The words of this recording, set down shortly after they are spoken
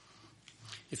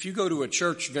If you go to a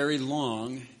church very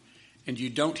long and you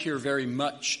don't hear very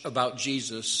much about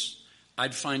Jesus,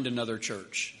 I'd find another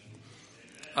church.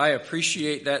 I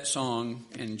appreciate that song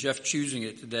and Jeff choosing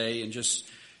it today and just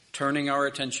turning our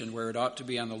attention where it ought to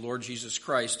be on the Lord Jesus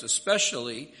Christ,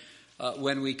 especially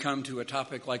when we come to a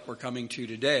topic like we're coming to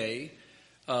today.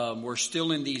 We're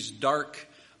still in these dark,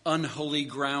 unholy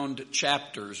ground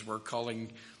chapters we're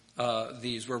calling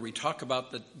these, where we talk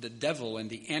about the devil and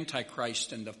the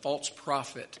Antichrist and the false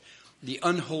prophet, the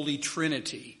unholy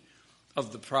trinity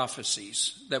of the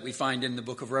prophecies that we find in the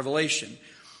book of Revelation.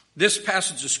 This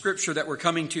passage of Scripture that we're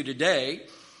coming to today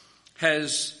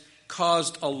has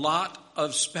caused a lot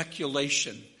of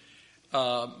speculation,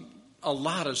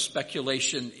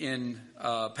 in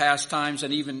past times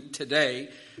and even today.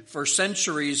 For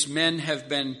centuries, men have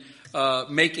been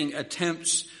making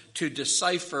attempts to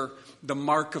decipher the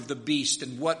mark of the beast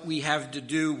and what we have to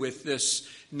do with this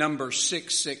number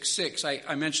 666.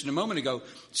 I mentioned a moment ago,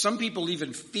 some people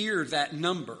even fear that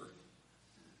number.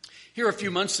 Here a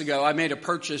few months ago, I made a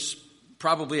purchase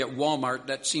probably at Walmart.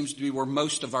 That seems to be where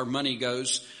most of our money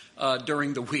goes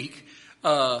during the week.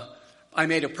 I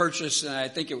made a purchase, and I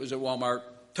think it was at Walmart.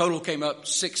 Total came up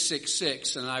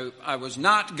 666, and I was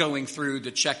not going through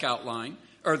the checkout line,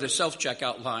 or the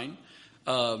self-checkout line.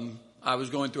 I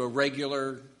was going through a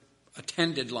regular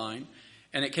attended line,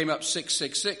 and it came up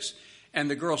 666. And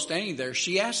the girl standing there,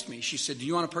 she asked me, she said, "Do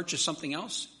you want to purchase something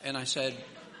else?" And I said,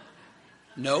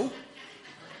 "No.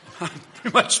 I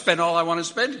pretty much spent all I want to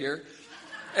spend here."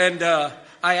 And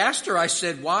I asked her, I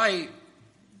said, why?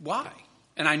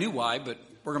 And I knew why, but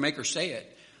we're going to make her say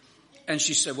it. And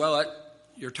she said, "Well,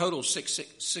 your total is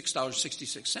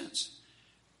 $6.66.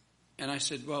 And I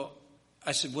said,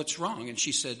 "What's wrong?" And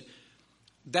she said,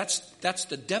 that's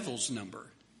the devil's number.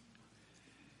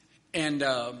 And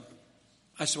I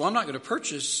said, "Well, I'm not going to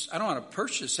purchase. I don't want to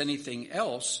purchase anything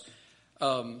else.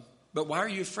 But why are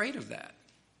you afraid of that?"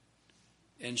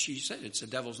 And she said, "It's the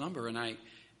devil's number." And I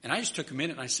just took a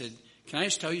minute and I said, "Can I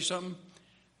just tell you something?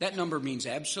 That number means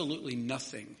absolutely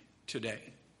nothing today.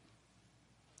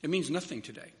 It means nothing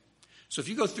today. So if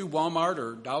you go through Walmart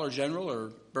or Dollar General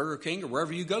or Burger King or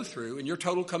wherever you go through and your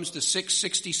total comes to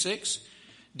 666,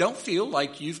 don't feel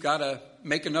like you've got to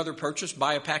make another purchase,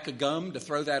 buy a pack of gum to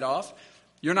throw that off.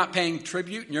 You're not paying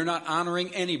tribute and you're not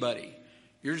honoring anybody.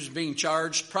 You're just being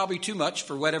charged probably too much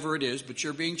for whatever it is, but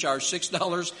you're being charged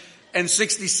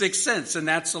 $6.66, and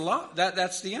that's a lot.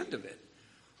 That's the end of it.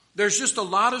 There's just a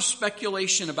lot of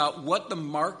speculation about what the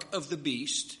mark of the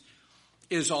beast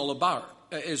is all about.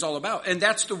 And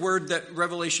that's the word that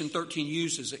Revelation 13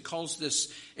 uses. It calls this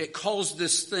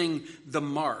thing the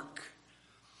mark.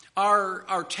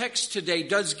 Our text today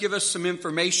does give us some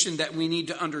information that we need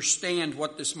to understand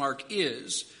what this mark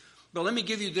is. But let me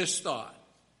give you this thought.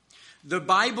 The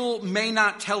Bible may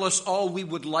not tell us all we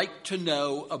would like to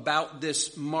know about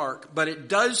this mark, but it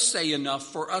does say enough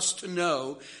for us to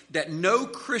know that no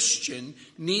Christian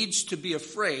needs to be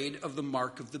afraid of the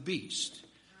mark of the beast.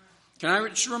 Can I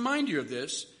just remind you of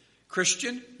this?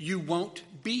 Christian, you won't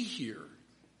be here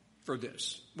for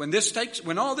this.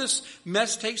 When all this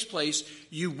mess takes place,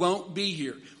 you won't be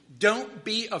here. Don't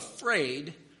be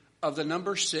afraid of the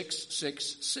number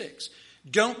 666.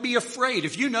 Don't be afraid.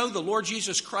 If you know the Lord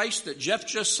Jesus Christ that Jeff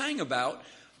just sang about,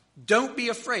 don't be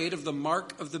afraid of the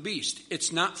mark of the beast.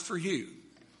 It's not for you.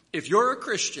 If you're a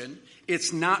Christian,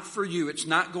 it's not for you. It's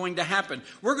not going to happen.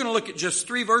 We're going to look at just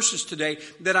 3 verses today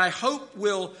that I hope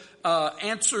will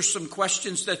answer some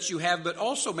questions that you have, but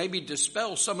also maybe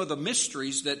dispel some of the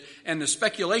mysteries and the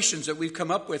speculations that we've come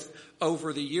up with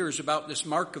over the years about this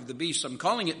mark of the beast. I'm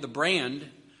calling it the brand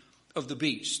of the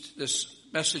beast. This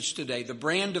message today, the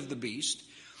brand of the beast.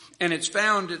 And it's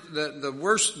found,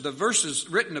 the verses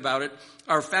written about it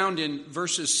are found in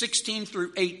verses 16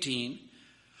 through 18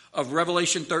 of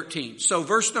Revelation 13. So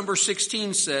verse number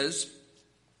 16 says,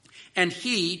 "And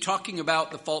he," talking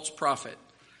about the false prophet,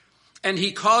 "and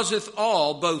he causeth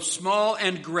all, both small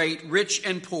and great, rich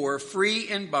and poor, free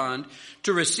and bond,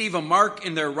 to receive a mark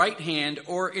in their right hand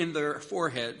or in their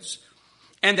foreheads,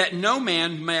 and that no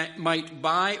man might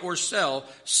buy or sell,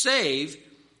 save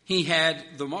he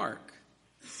had the mark,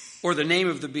 or the name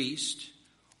of the beast,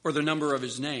 or the number of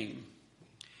his name.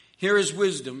 Here is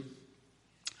wisdom.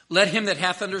 Let him that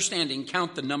hath understanding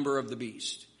count the number of the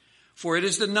beast. For it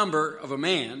is the number of a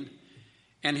man,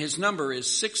 and his number is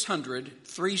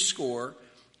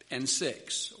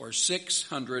 666, or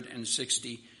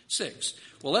 666.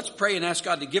 Well, let's pray and ask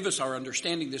God to give us our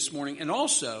understanding this morning, and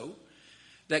also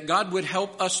that God would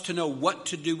help us to know what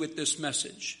to do with this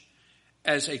message.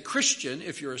 As a Christian,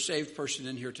 if you're a saved person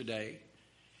in here today,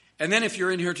 And then if you're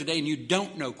in here today and you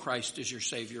don't know Christ as your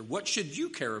Savior, what should you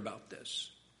care about this?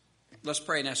 Let's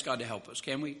pray and ask God to help us,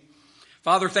 can we?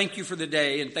 Father, thank you for the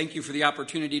day and thank you for the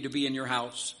opportunity to be in your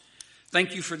house.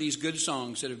 Thank you for these good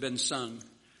songs that have been sung.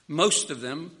 Most of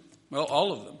them, well,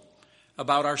 all of them,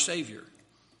 about our Savior,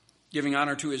 giving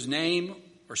honor to his name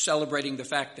or celebrating the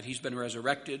fact that he's been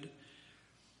resurrected,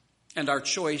 and our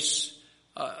choice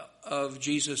of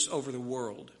Jesus over the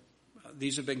world.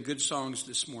 These have been good songs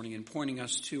this morning in pointing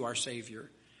us to our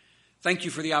Savior. Thank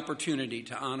you for the opportunity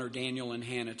to honor Daniel and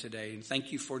Hannah today, and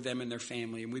thank you for them and their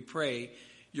family, and we pray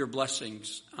your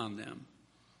blessings on them.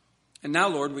 And now,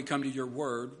 Lord, we come to your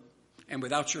word, and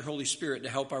without your Holy Spirit to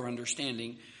help our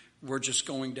understanding, we're just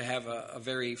going to have a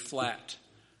very flat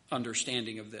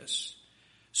understanding of this.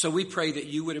 So we pray that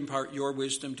you would impart your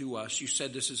wisdom to us. You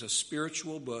said this is a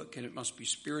spiritual book, and it must be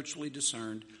spiritually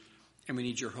discerned, and we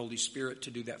need your Holy Spirit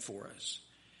to do that for us.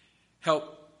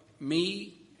 Help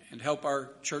me and help our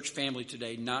church family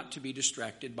today not to be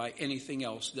distracted by anything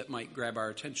else that might grab our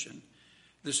attention.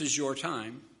 This is your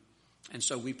time, and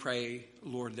so we pray,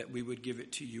 Lord, that we would give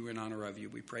it to you in honor of you.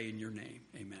 We pray in your name.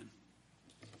 Amen.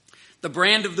 The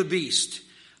brand of the beast,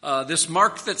 this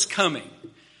mark that's coming,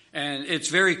 and it's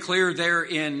very clear there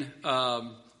in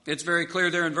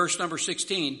verse number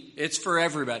 16. It's for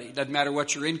everybody. Doesn't matter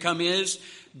what your income is.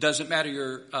 Doesn't matter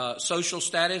your social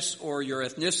status or your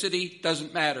ethnicity.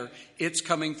 Doesn't matter. It's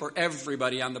coming for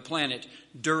everybody on the planet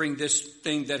during this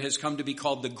thing that has come to be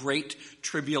called the Great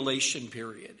Tribulation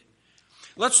period.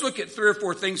 Let's look at 3 or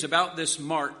 4 things about this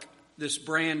mark, this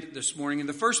brand this morning. And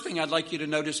the first thing I'd like you to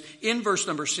notice in verse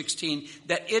number 16,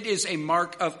 that it is a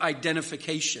mark of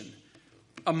identification.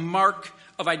 A mark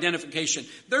of identification.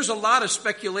 There's a lot of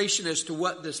speculation as to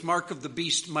what this mark of the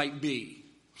beast might be.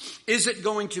 Is it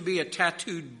going to be a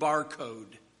tattooed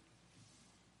barcode?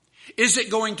 Is it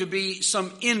going to be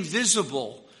some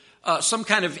invisible, some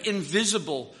kind of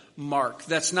invisible mark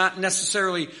that's not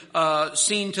necessarily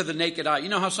seen to the naked eye? You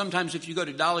know how sometimes if you go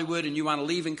to Dollywood and you want to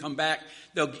leave and come back,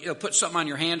 they'll put something on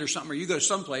your hand or something, or you go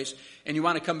someplace and you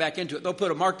want to come back into it. They'll put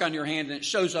a mark on your hand and it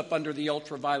shows up under the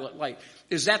ultraviolet light.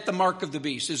 Is that the mark of the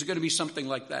beast? Is it going to be something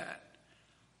like that?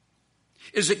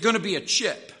 Is it going to be a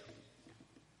chip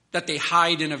that they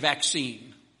hide in a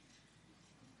vaccine?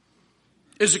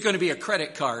 Is it going to be a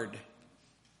credit card?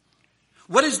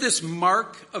 What is this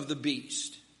mark of the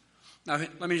beast? Now,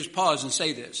 let me just pause and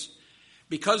say this.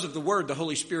 Because of the word the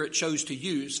Holy Spirit chose to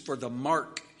use for the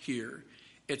mark here,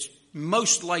 it's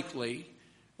most likely,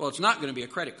 well, it's not going to be a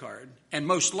credit card, and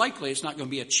most likely it's not going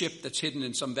to be a chip that's hidden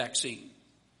in some vaccine.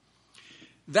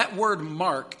 That word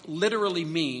mark literally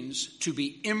means to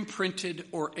be imprinted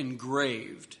or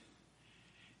engraved.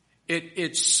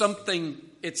 It's something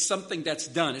that's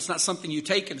done. It's not something you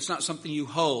take and it's not something you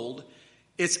hold.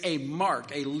 It's a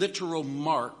mark, a literal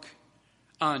mark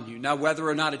on you. Now, whether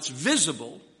or not it's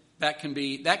visible, that can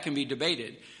be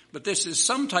debated. But this is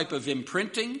some type of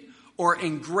imprinting or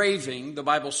engraving, the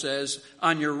Bible says,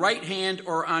 on your right hand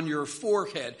or on your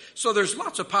forehead. So there's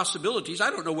lots of possibilities.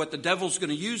 I don't know what the devil's going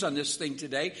to use on this thing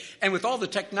today. And with all the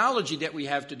technology that we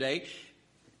have today,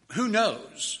 who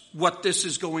knows what this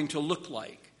is going to look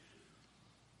like?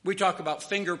 We talk about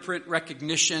fingerprint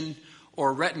recognition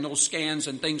or retinal scans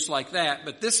and things like that,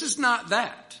 but this is not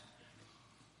that.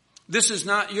 This is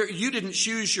not, you didn't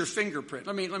choose your fingerprint.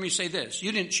 Let me say this.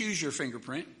 You didn't choose your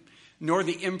fingerprint, nor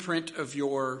the imprint of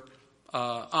your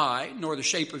eye, nor the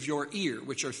shape of your ear,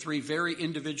 which are 3 very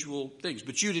individual things,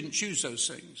 but you didn't choose those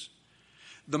things.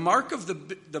 The mark of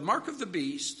the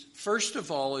beast, first of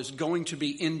all, is going to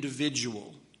be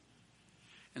individual.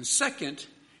 And second,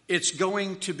 it's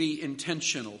going to be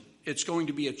intentional. It's going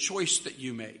to be a choice that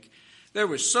you make. There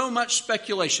was so much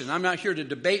speculation. I'm not here to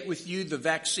debate with you the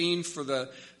vaccine for the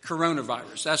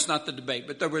coronavirus. That's not the debate.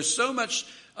 But there was so much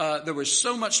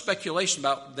speculation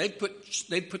about they'd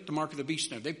put the mark of the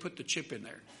beast in there. They'd put the chip in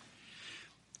there.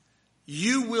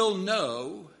 You will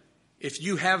know if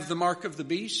you have the mark of the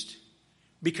beast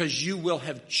because you will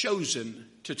have chosen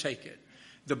to take it.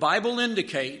 The Bible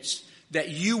indicates that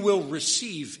you will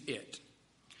receive it.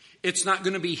 It's not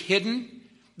going to be hidden.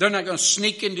 They're not going to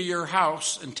sneak into your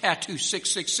house and tattoo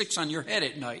 666 on your head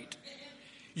at night.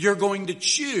 You're going to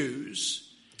choose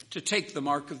to take the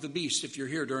mark of the beast if you're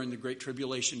here during the Great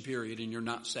Tribulation period and you're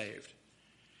not saved.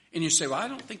 And you say, well, I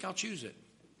don't think I'll choose it.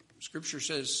 Scripture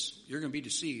says you're going to be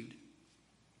deceived.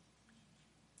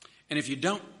 And if you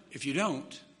don't,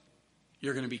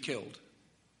 you're going to be killed.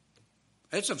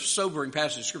 It's a sobering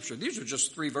passage of Scripture. These are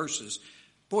just 3 verses.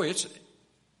 Boy,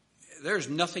 there's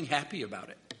nothing happy about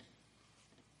it.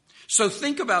 So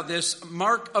think about this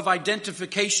mark of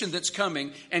identification that's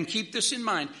coming, and keep this in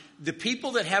mind. The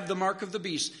people that have the mark of the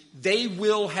beast, they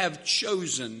will have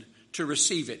chosen to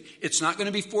receive it. It's not going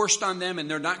to be forced on them, and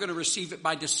they're not going to receive it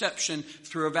by deception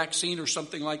through a vaccine or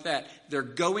something like that. They're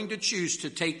going to choose to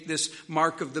take this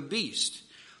mark of the beast.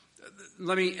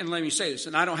 Let me say this,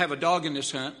 and I don't have a dog in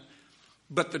this hunt,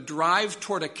 but the drive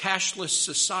toward a cashless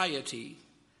society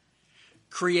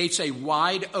creates a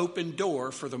wide open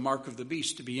door for the mark of the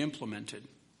beast to be implemented.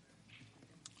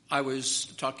 I was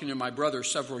talking to my brother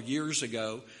several years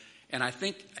ago, and I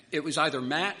think it was either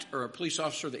Matt or a police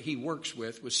officer that he works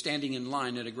with was standing in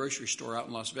line at a grocery store out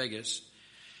in Las Vegas.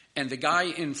 And the guy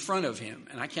in front of him,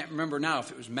 and I can't remember now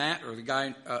if it was Matt or a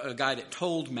guy that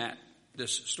told Matt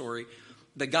this story,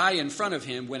 the guy in front of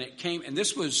him, when it came, and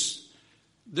this was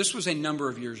a number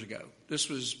of years ago. This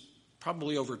was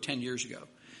probably over 10 years ago.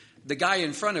 The guy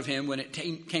in front of him, when it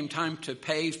came time to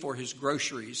pay for his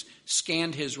groceries,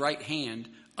 scanned his right hand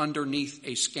underneath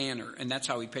a scanner, and that's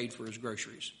how he paid for his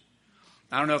groceries.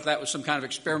 I don't know if that was some kind of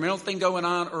experimental thing going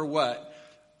on or what,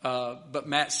 but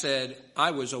Matt said, I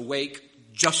was awake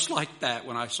just like that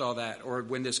when I saw that, or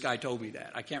when this guy told me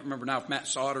that. I can't remember now if Matt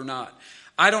saw it or not.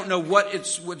 I don't know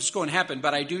what's going to happen,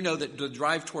 but I do know that the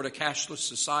drive toward a cashless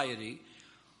society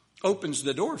opens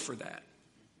the door for that.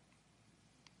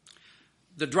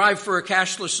 The drive for a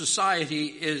cashless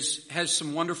society has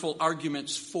some wonderful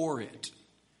arguments for it.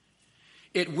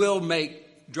 It will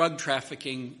make drug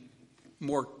trafficking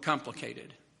more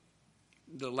complicated,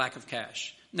 the lack of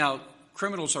cash. Now,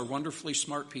 criminals are wonderfully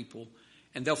smart people,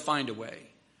 and they'll find a way.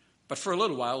 But for a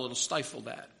little while, it'll stifle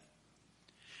that.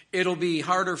 It'll be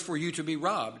harder for you to be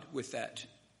robbed with that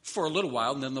for a little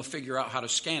while, and then they'll figure out how to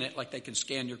scan it like they can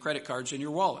scan your credit cards in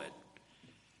your wallet.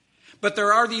 But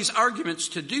there are these arguments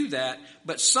to do that,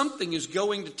 but something is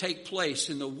going to take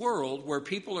place in the world where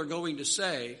people are going to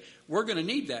say, we're going to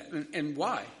need that. And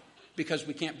why? Because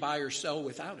we can't buy or sell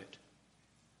without it.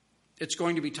 It's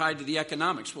going to be tied to the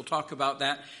economics. We'll talk about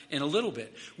that in a little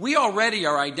bit. We already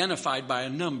are identified by a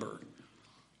number.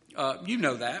 You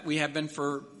know that. We have been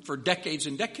for decades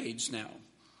and decades now.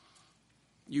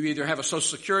 You either have a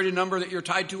Social Security number that you're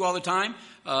tied to all the time.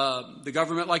 The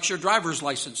government likes your driver's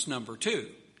license number too.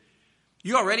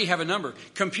 You already have a number.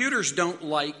 Computers don't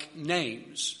like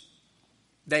names.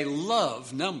 They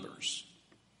love numbers.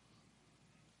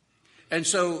 And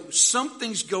so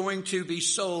something's going to be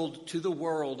sold to the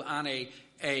world on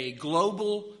a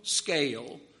global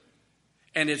scale,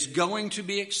 and it's going to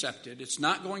be accepted. It's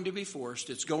not going to be forced.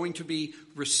 It's going to be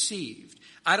received.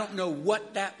 I don't know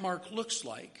what that mark looks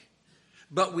like,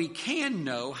 but we can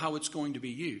know how it's going to be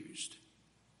used.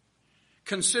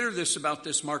 Consider this about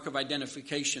this mark of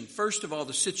identification. First of all,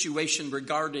 the situation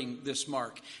regarding this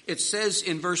mark. It says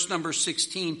in verse number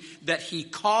 16 that he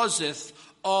causeth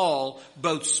all,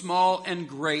 both small and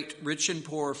great, rich and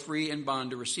poor, free and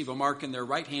bond, to receive a mark in their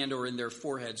right hand or in their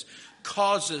foreheads.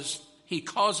 He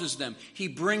causes them. He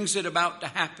brings it about to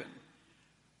happen.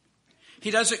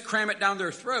 He doesn't cram it down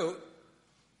their throat,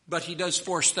 but he does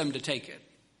force them to take it.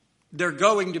 They're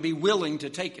going to be willing to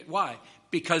take it. Why?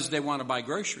 Because they want to buy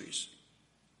groceries.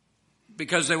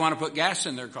 Because they want to put gas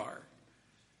in their car.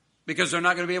 Because they're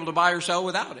not going to be able to buy or sell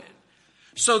without it.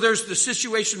 So there's the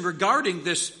situation regarding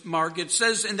this mark. It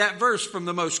says in that verse, from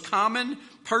the most common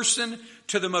person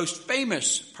to the most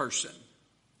famous person.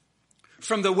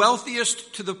 From the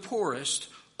wealthiest to the poorest,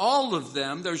 all of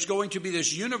them, there's going to be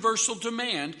this universal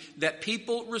demand that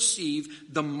people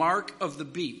receive the mark of the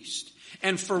beast.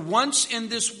 And for once in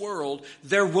this world,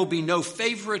 there will be no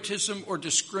favoritism or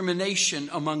discrimination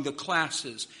among the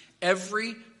classes.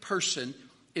 Every person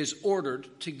is ordered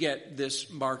to get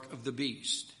this mark of the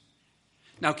beast.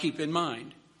 Now keep in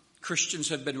mind, Christians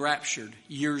have been raptured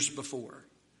years before.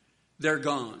 They're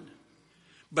gone.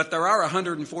 But there are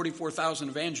 144,000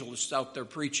 evangelists out there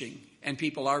preaching, and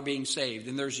people are being saved.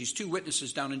 And there's these two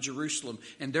witnesses down in Jerusalem,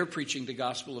 and they're preaching the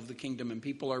gospel of the kingdom, and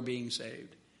people are being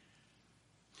saved.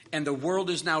 And the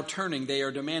world is now turning. They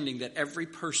are demanding that every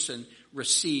person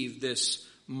receive this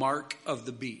mark of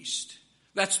the beast.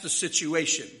 That's the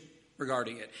situation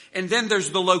regarding it. And then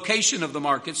there's the location of the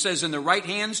mark. It says in the right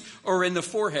hands or in the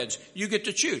foreheads. You get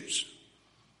to choose.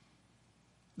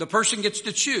 The person gets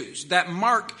to choose. That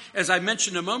mark, as I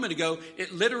mentioned a moment ago,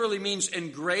 it literally means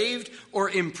engraved or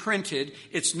imprinted.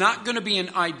 It's not going to be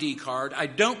an ID card. I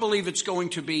don't believe it's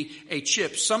going to be a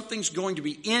chip. Something's going to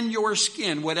be in your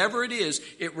skin. Whatever it is,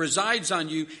 it resides on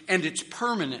you and it's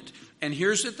permanent. And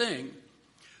here's the thing.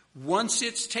 Once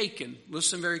it's taken,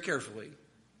 listen very carefully.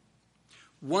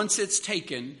 Once it's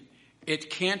taken,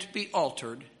 it can't be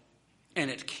altered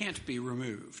and it can't be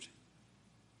removed.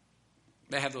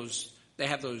 They have They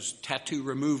have those tattoo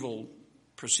removal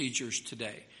procedures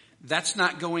today. That's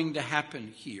not going to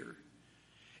happen here.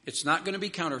 It's not going to be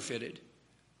counterfeited.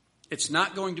 It's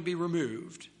not going to be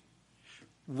removed.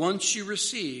 Once you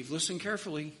receive, listen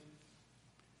carefully,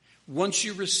 once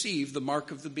you receive the mark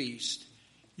of the beast,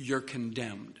 you're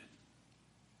condemned.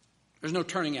 There's no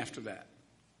turning after that.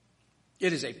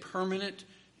 It is a permanent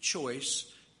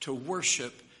choice to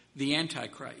worship the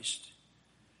Antichrist.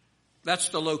 That's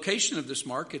the location of this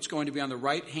mark. It's going to be on the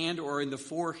right hand or in the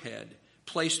forehead,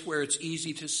 placed where it's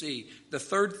easy to see. The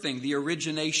third thing, the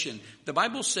origination. The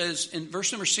Bible says in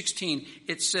verse number 16,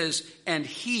 it says, and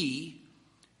he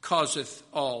causeth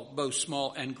all, both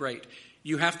small and great.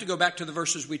 You have to go back to the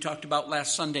verses we talked about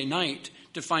last Sunday night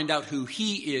to find out who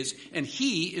he is, and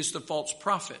he is the false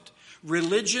prophet.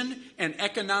 Religion and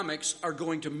economics are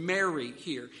going to marry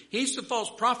here. He's the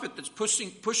false prophet that's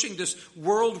pushing this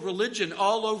world religion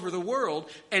all over the world,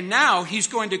 and now he's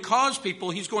going to cause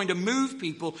people, he's going to move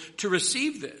people to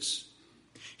receive this.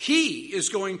 He is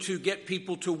going to get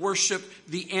people to worship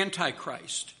the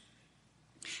Antichrist.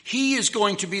 He is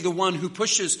going to be the one who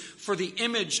pushes for the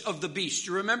image of the beast.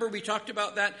 You remember we talked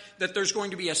about that there's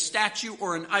going to be a statue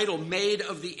or an idol made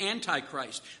of the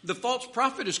Antichrist. The false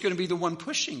prophet is going to be the one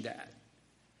pushing that.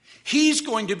 He's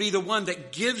going to be the one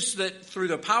that gives that through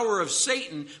the power of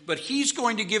Satan, but he's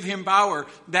going to give him power,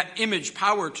 that image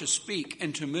power to speak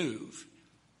and to move.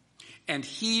 And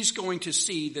he's going to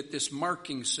see that this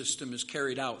marking system is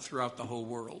carried out throughout the whole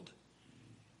world.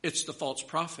 It's the false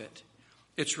prophet.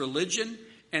 It's religion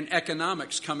and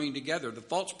economics coming together. The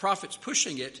false prophet's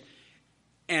pushing it,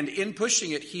 and in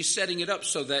pushing it, he's setting it up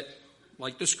so that,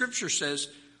 like the scripture says,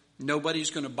 nobody's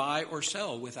going to buy or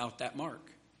sell without that mark.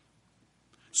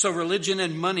 So religion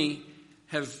and money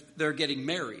they're getting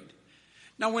married.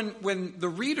 Now when the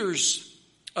readers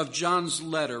of John's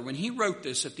letter, when he wrote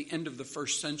this at the end of the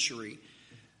first century,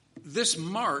 this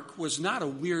mark was not a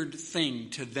weird thing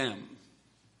to them.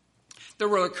 There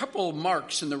were a couple of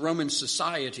marks in the Roman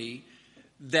society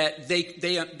that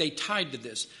they tied to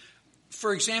this.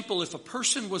 For example, if a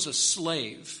person was a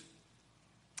slave,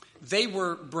 they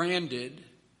were branded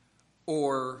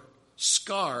or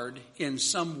scarred in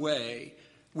some way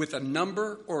with a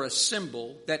number or a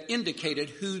symbol that indicated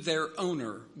who their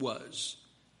owner was.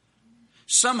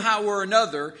 Somehow or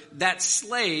another, that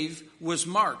slave was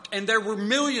marked. And there were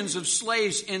millions of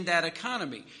slaves in that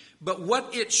economy. But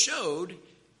what it showed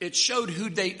who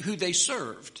they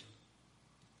served.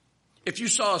 If you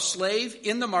saw a slave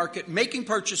in the market making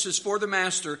purchases for the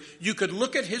master, you could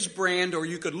look at his brand, or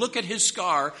you could look at his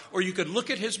scar, or you could look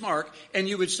at his mark, and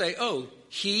you would say, oh,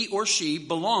 he or she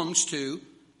belongs to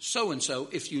so-and-so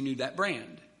if you knew that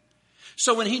brand.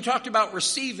 So when he talked about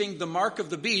receiving the mark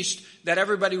of the beast that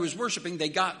everybody was worshiping, they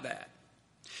got that.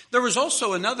 There was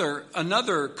also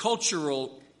another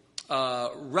cultural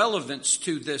relevance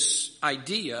to this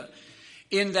idea,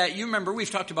 in that, you remember, we've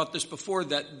talked about this before,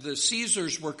 that the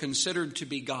Caesars were considered to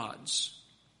be gods.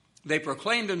 They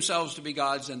proclaimed themselves to be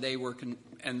gods, and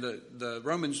the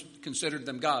Romans considered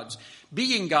them gods.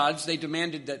 Being gods, they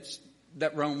demanded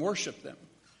that Rome worship them.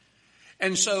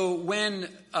 And so when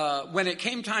it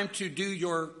came time to do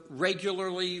your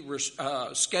regularly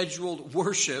scheduled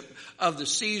worship of the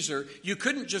Caesar, you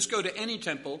couldn't just go to any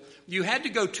temple. You had to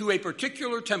go to a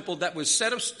particular temple that was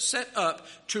set up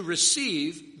to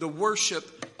receive the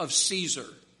worship of Caesar.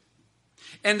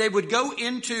 And they would go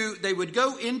into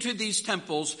these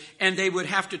temples, and they would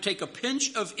have to take a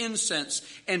pinch of incense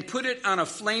and put it on a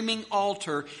flaming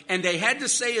altar. And they had to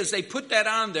say, as they put that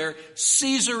on there,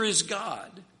 Caesar is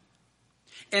God.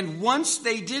 And once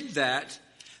they did that,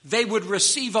 they would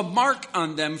receive a mark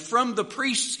on them from the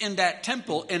priests in that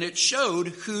temple, and it showed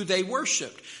who they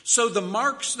worshiped. So the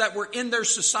marks that were in their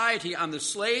society on the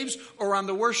slaves or on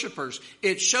the worshipers,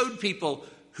 it showed people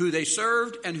who they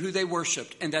served and who they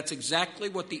worshiped. And that's exactly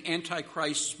what the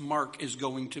Antichrist's mark is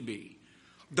going to be.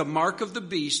 The mark of the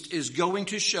beast is going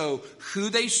to show who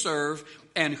they serve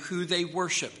and who they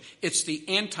worship. It's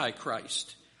the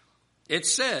Antichrist. It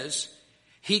says,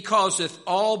 he causeth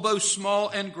all, both small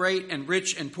and great, and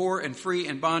rich and poor and free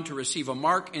and bond, to receive a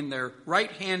mark in their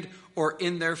right hand or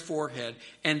in their forehead.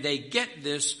 And they get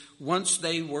this once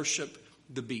they worship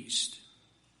the beast.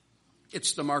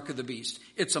 It's the mark of the beast.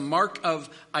 It's a mark of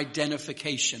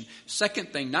identification.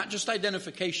 Second thing, not just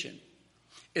identification.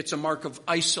 It's a mark of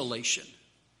isolation.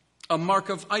 A mark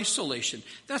of isolation.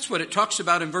 That's what it talks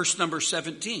about in verse number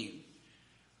 17.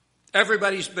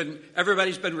 Everybody's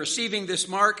been receiving this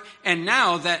mark, and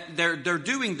now that they're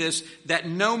doing this, that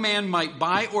no man might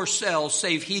buy or sell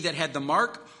save he that had the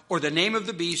mark or the name of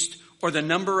the beast or the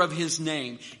number of his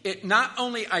name. It not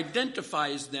only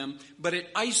identifies them, but it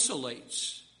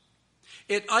isolates.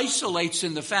 It isolates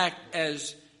in the fact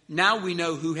as now we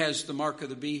know who has the mark of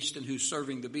the beast and who's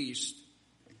serving the beast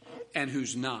and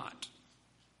who's not.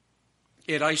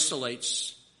 It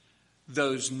isolates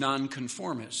those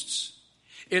nonconformists.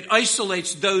 It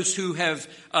isolates those who have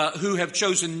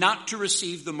chosen not to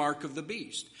receive the mark of the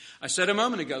beast. I said a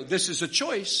moment ago, this is a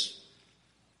choice.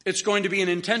 It's going to be an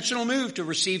intentional move to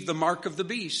receive the mark of the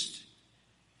beast.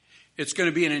 It's going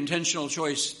to be an intentional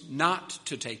choice not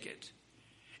to take it.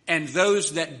 And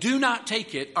those that do not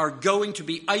take it are going to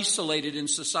be isolated in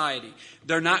society.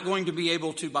 They're not going to be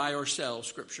able to buy or sell,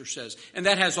 Scripture says. And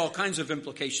that has all kinds of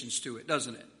implications to it,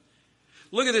 doesn't it?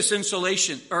 Look at this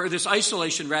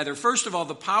isolation. First of all,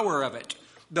 the power of it.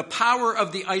 The power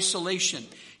of the isolation.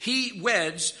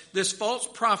 This false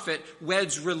prophet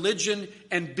weds religion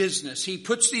and business. He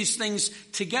puts these things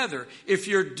together. If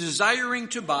you're desiring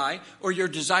to buy or you're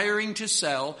desiring to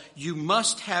sell, you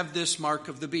must have this mark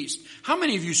of the beast. How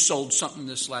many of you sold something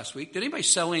this last week? Did anybody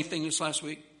sell anything this last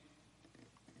week?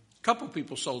 A couple of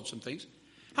people sold some things.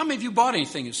 How many of you bought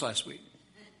anything this last week?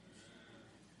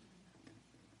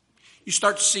 You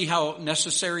start to see how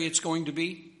necessary it's going to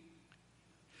be.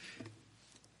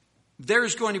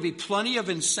 There's going to be plenty of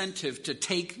incentive to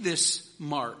take this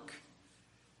mark.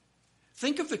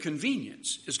 Think of the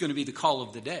convenience is going to be the call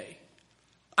of the day.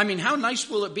 I mean, how nice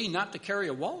will it be not to carry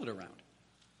a wallet around?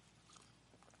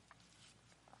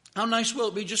 How nice will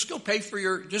it be just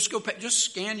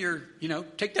scan your,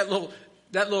 take that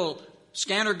little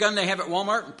scanner gun they have at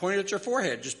Walmart and point it at your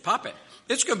forehead. Just pop it.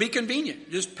 It's going to be convenient.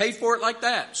 Just pay for it like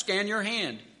that. Scan your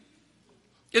hand.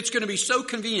 It's going to be so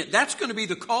convenient. That's going to be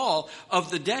the call of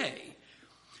the day.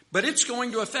 But it's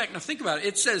going to affect, now think about it.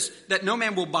 It says that no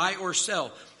man will buy or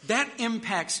sell. That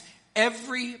impacts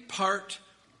every part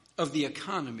of the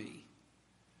economy.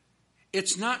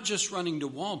 It's not just running to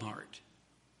Walmart.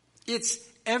 It's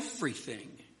everything.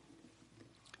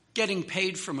 Getting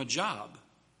paid from a job.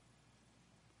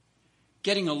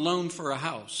 Getting a loan for a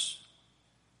house.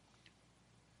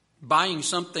 Buying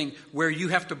something where you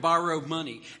have to borrow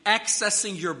money.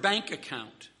 Accessing your bank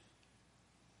account.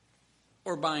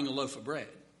 Or buying a loaf of bread.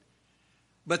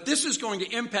 But this is going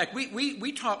to impact,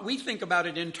 we think about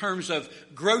it in terms of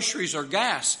groceries or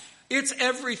gas. It's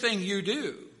everything you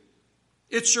do.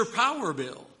 It's your power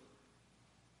bill.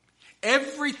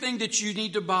 Everything that you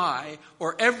need to buy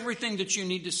or everything that you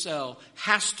need to sell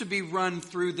has to be run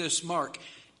through this mark.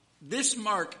 This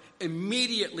mark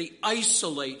immediately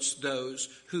isolates those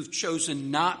who've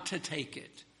chosen not to take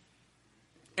it.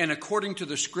 And according to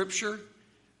the Scripture,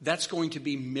 that's going to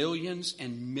be millions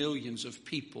and millions of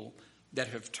people that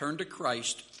have turned to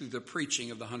Christ through the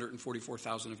preaching of the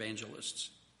 144,000 evangelists.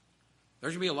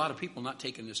 There's going to be a lot of people not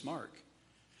taking this mark.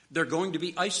 They're going to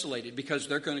be isolated because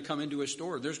they're going to come into a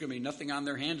store. There's going to be nothing on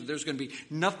their hand. There's going to be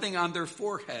nothing on their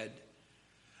forehead.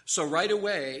 So right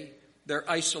away, they're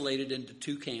isolated into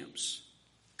two camps.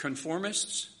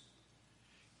 Conformists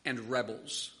and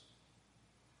rebels.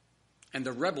 And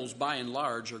the rebels, by and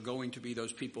large, are going to be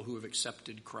those people who have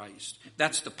accepted Christ.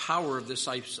 That's the power of this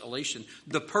isolation,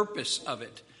 the purpose of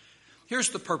it. Here's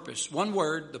the purpose. One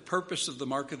word, the purpose of the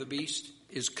mark of the beast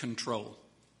is control.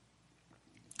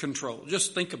 Control.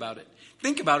 Just think about it.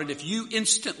 Think about it if you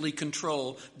instantly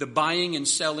control the buying and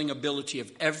selling ability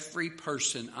of every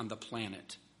person on the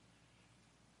planet.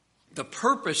 The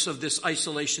purpose of this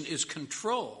isolation is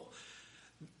control.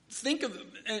 Think of,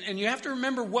 and you have to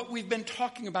remember what we've been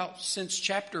talking about since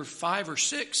chapter 5 or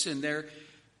 6 in there.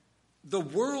 The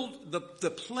world,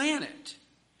 the planet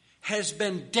has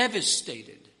been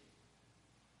devastated.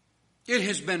 It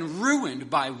has been ruined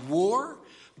by war,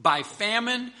 by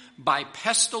famine, by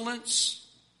pestilence.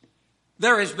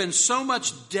 There has been so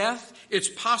much death. It's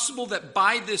possible that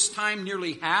by this time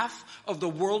nearly half of the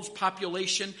world's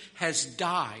population has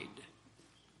died.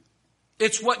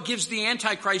 It's what gives the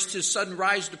Antichrist his sudden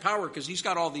rise to power because he's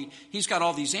got all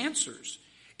these answers.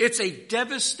 It's a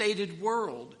devastated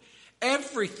world.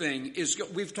 Everything is,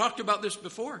 we've talked about this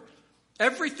before.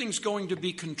 Everything's going to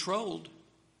be controlled.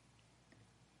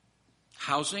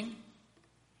 Housing,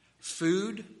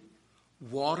 food,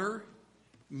 water,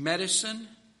 medicine,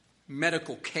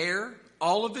 medical care,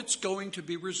 all of it's going to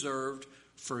be reserved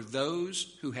for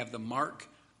those who have the mark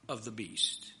of the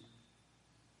beast.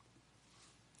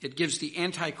 It gives the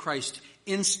Antichrist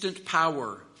instant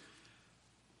power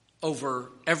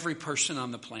over every person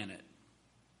on the planet.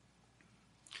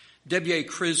 W.A.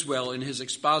 Criswell, in his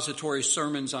expository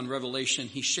sermons on Revelation,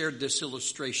 he shared this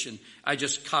illustration. I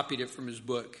just copied it from his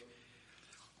book.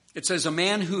 It says, a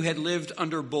man who had lived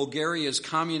under Bulgaria's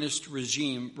communist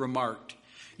regime remarked,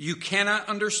 you cannot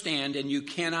understand and you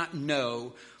cannot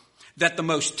know that the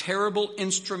most terrible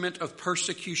instrument of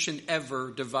persecution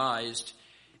ever devised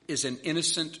is an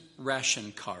innocent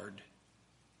ration card.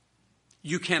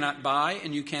 You cannot buy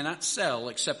and you cannot sell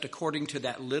except according to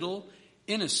that little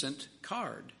innocent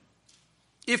card.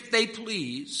 If they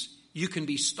please, you can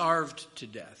be starved to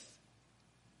death.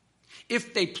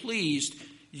 If they please,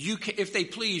 you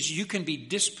can be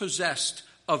dispossessed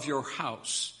of your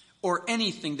house or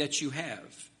anything that you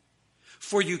have.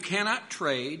 For you cannot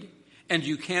trade and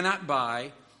you cannot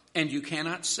buy and you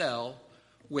cannot sell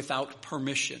without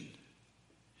permission.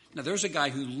 Now, there's a guy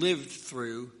who lived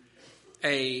through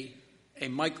a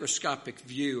microscopic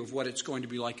view of what it's going to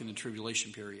be like in the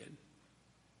tribulation period.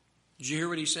 Did you hear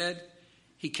what he said?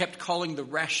 He kept calling the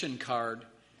ration card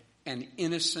an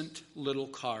innocent little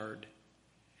card.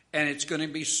 And it's going to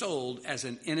be sold as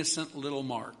an innocent little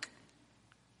mark.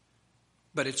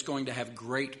 But it's going to have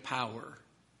great power.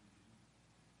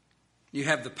 You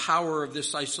have the power of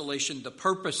this isolation. The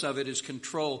purpose of it is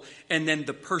control. And then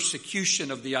the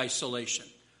persecution of the isolation.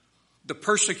 The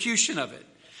persecution of it.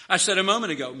 I said a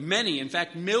moment ago, many, in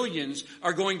fact millions,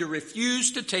 are going to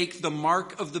refuse to take the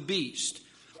mark of the beast.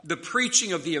 The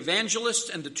preaching of the evangelists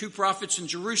and the two prophets in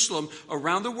Jerusalem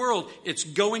around the world, it's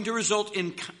going to result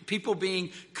in people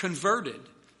being converted.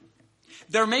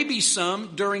 There may be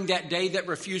some during that day that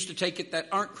refuse to take it that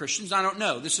aren't Christians. I don't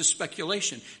know. This is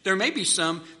speculation. There may be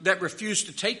some that refuse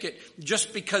to take it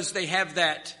just because they have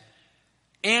that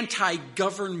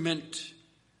anti-government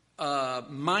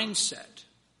mindset.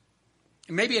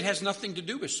 And maybe it has nothing to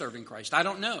do with serving Christ. I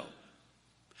don't know.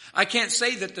 I can't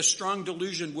say that the strong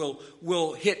delusion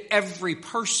will hit every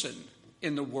person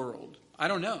in the world. I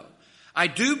don't know. I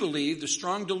do believe the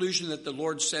strong delusion that the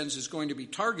Lord sends is going to be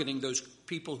targeting those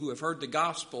people who have heard the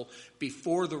gospel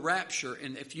before the rapture.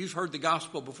 And if you've heard the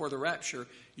gospel before the rapture,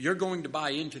 you're going to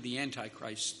buy into the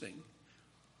Antichrist thing.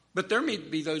 But there may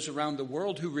be those around the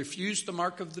world who refuse the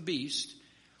mark of the beast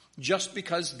just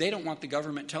because they don't want the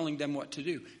government telling them what to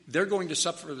do. They're going to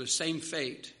suffer the same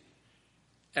fate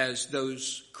as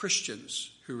those Christians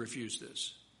who refuse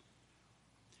this.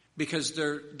 Because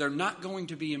they're not going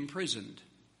to be imprisoned.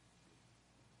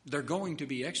 They're going to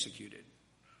be executed.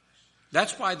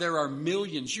 That's why there are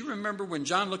millions. You remember when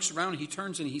John looks around and he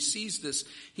turns and he sees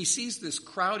this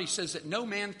crowd. He says that no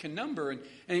man can number. And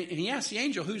he asks the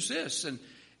angel, who's this? And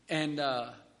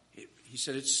he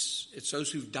said, it's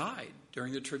those who've died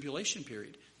during the tribulation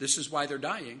period. This is why they're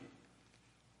dying.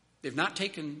 They've not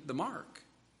taken the mark.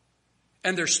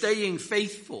 And they're staying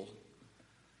faithful.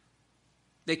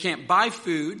 They can't buy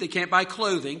food. They can't buy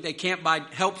clothing. They can't buy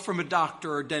help from a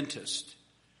doctor or dentist.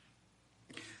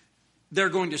 They're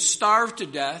going to starve to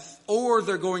death or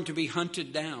they're going to be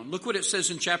hunted down. Look what it says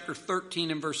in chapter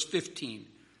 13 and verse 15.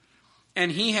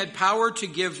 And he had power to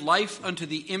give life unto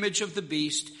the image of the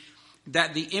beast,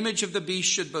 that the image of the beast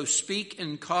should both speak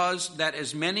and cause that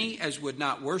as many as would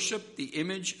not worship the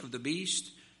image of the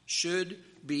beast should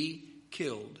be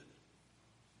killed.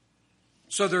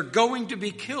 So they're going to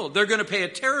be killed. They're going to pay a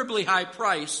terribly high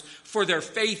price for their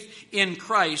faith in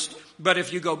Christ. But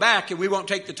if you go back, and we won't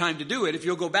take the time to do it, if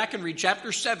you'll go back and read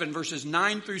chapter 7, verses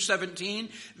 9 through 17,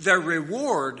 their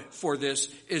reward for this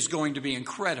is going to be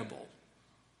incredible.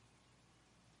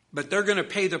 But they're going to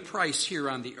pay the price here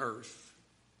on the earth.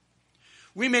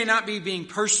 We may not be being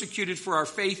persecuted for our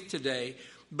faith today,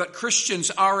 but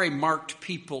Christians are a marked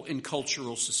people in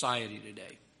cultural society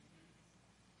today.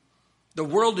 The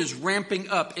world is ramping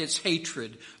up its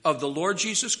hatred of the Lord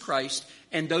Jesus Christ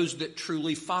and those that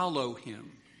truly follow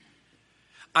him.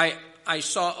 I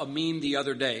saw a meme the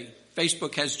other day.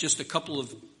 Facebook has just a couple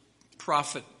of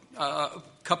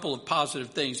positive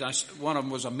things. One of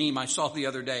them was a meme I saw the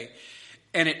other day.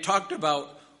 And it talked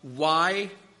about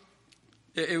why,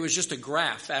 it was just a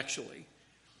graph actually.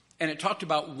 And it talked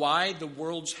about why the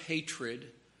world's hatred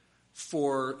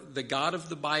for the God of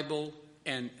the Bible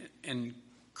and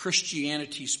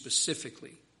Christianity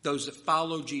specifically, those that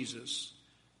follow Jesus,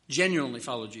 genuinely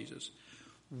follow Jesus,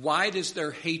 why does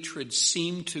their hatred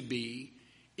seem to be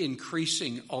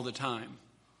increasing all the time?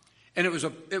 And it was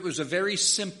a very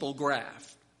simple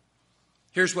graph.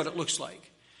 Here's what it looks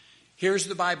like. Here's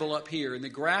the Bible up here, and the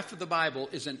graph of the Bible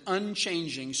is an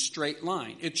unchanging straight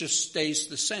line. It just stays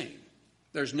the same.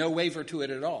 There's no waver to it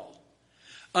at all.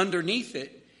 Underneath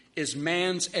it is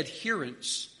man's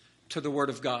adherence to the Word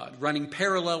of God, running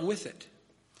parallel with it.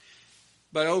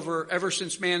 But ever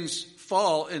since man's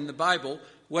fall in the Bible,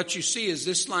 what you see is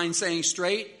this line saying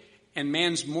straight, and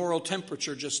man's moral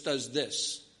temperature just does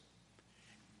this.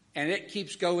 And it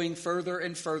keeps going further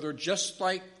and further, just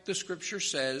like the Scripture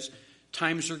says,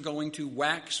 times are going to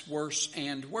wax worse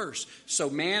and worse. So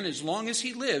man, as long as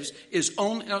he lives, is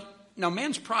only... Now,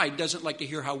 man's pride doesn't like to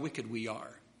hear how wicked we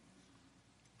are.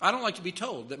 I don't like to be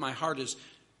told that my heart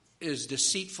is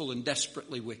deceitful and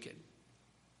desperately wicked.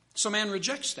 So man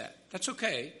rejects that. That's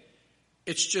okay.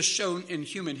 It's just shown in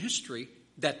human history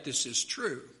that this is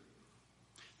true.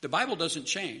 The Bible doesn't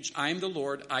change. I am the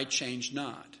Lord, I change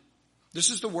not. This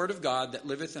is the word of God that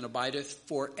liveth and abideth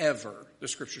forever, the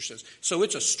scripture says. So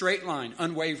it's a straight line,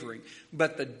 unwavering.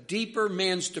 But the deeper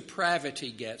man's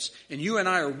depravity gets, and you and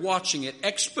I are watching it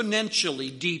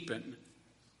exponentially deepen,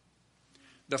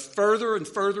 the further and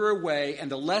further away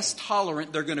and the less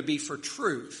tolerant they're going to be for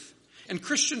truth. And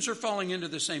Christians are falling into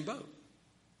the same boat.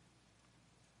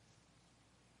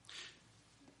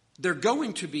 They're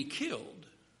going to be killed.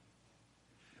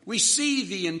 We see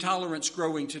the intolerance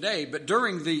growing today, but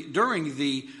during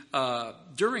the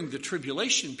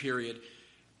tribulation period,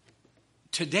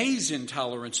 today's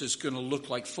intolerance is going to look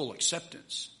like full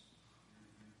acceptance.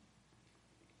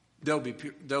 They'll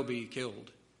be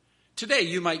killed. Today,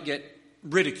 you might get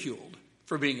ridiculed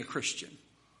for being a Christian.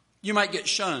 You might get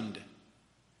shunned.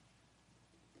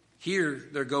 Here,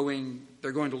 they're going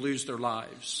to lose their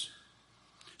lives.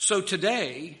 So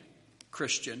today,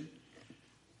 Christian,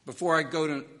 before I go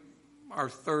to our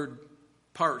third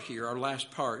part here, our last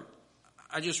part,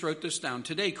 I just wrote this down.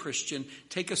 Today, Christian,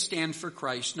 take a stand for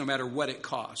Christ no matter what it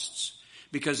costs.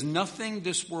 Because nothing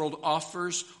this world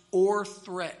offers or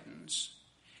threatens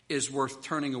is worth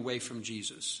turning away from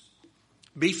Jesus.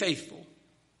 Be faithful.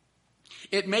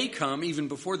 It may come, even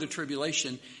before the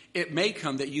tribulation, it may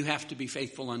come that you have to be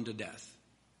faithful unto death.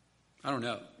 I don't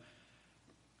know.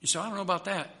 You say, I don't know about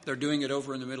that. They're doing it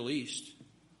over in the Middle East.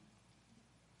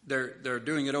 They're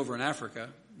doing it over in Africa.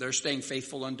 They're staying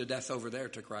faithful unto death over there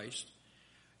to Christ.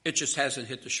 It just hasn't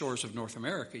hit the shores of North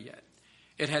America yet.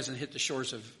 It hasn't hit the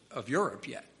shores of Europe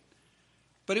yet.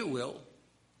 But it will.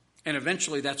 And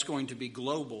eventually that's going to be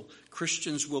global.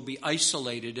 Christians will be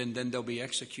isolated and then they'll be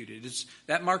executed. It's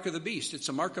that mark of the beast. It's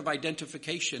a mark of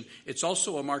identification. It's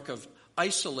also a mark of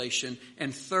isolation.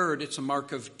 And third, it's a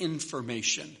mark of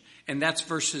information. And that's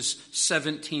verses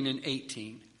 17 and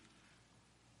 18.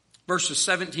 Verses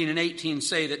 17 and 18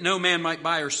 say that no man might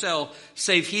buy or sell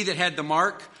save he that had the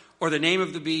mark or the name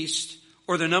of the beast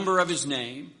or the number of his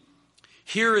name.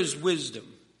 Here is wisdom.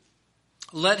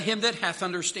 Let him that hath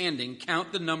understanding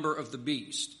count the number of the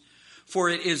beast. For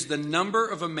it is the number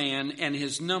of a man, and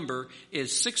his number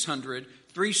is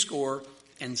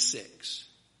 666.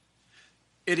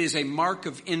 It is a mark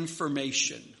of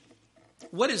information.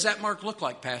 What does that mark look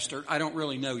like, Pastor? I don't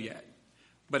really know yet.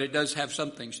 But it does have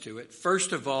some things to it.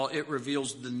 First of all, it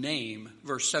reveals the name.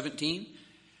 Verse 17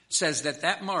 says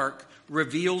that mark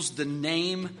reveals the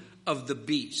name of the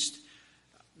beast.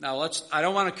 Now I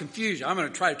don't want to confuse you. I'm going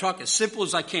to try to talk as simple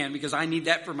as I can because I need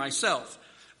that for myself.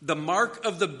 The mark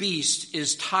of the beast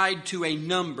is tied to a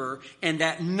number, and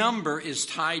that number is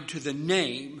tied to the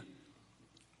name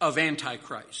of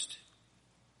Antichrist.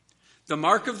 The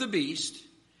mark of the beast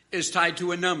is tied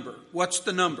to a number. What's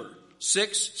the number?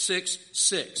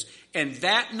 666. And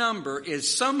that number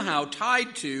is somehow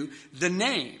tied to the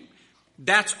name.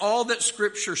 That's all that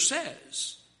Scripture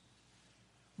says.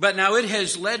 But now it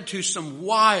has led to some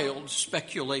wild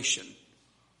speculation.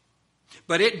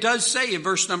 But it does say in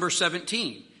verse number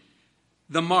 17,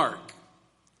 the mark,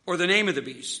 or the name of the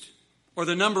beast, or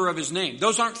the number of his name.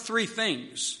 Those aren't three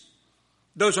things.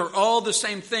 Those are all the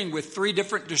same thing with three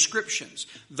different descriptions.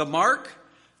 The mark,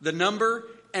 the number,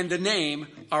 and the name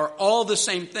are all the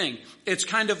same thing. It's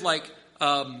kind of like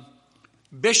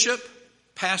bishop,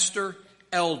 pastor,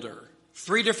 elder.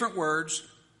 Three different words,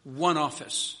 one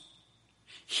office.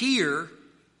 Here,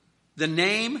 the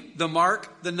name, the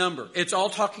mark, the number. It's all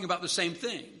talking about the same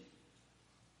thing.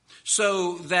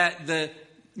 So that the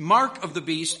mark of the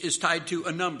beast is tied to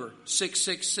a number,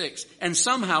 666. And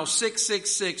somehow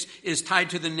 666 is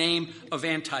tied to the name of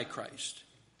Antichrist.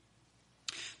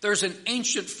 There's an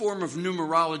ancient form of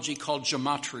numerology called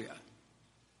gematria.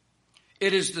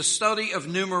 It is the study of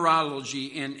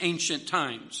numerology in ancient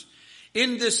times.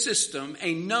 In this system,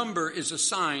 a number is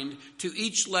assigned to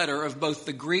each letter of both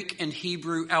the Greek and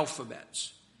Hebrew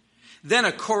alphabets. Then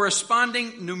a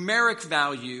corresponding numeric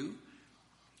value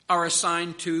are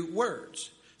assigned to words.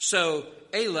 So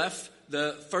Aleph,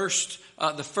 the first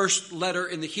letter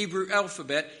in the Hebrew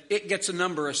alphabet, it gets a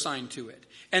number assigned to it.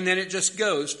 And then it just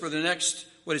goes for the next,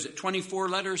 24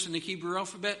 letters in the Hebrew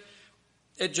alphabet?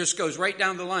 It just goes right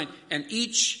down the line. And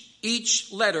each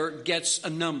letter gets a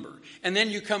number. And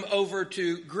then you come over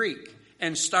to Greek,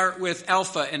 and start with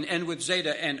alpha and end with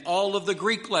zeta, and all of the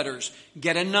Greek letters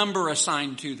get a number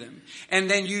assigned to them. And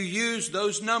then you use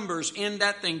those numbers in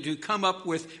that thing to come up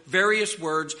with various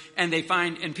words, and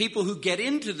people who get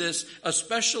into this,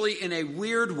 especially in a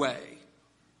weird way,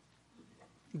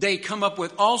 they come up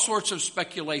with all sorts of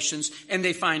speculations, and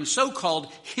they find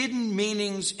so-called hidden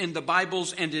meanings in the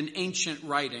Bibles and in ancient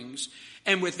writings.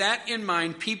 And with that in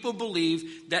mind, people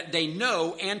believe that they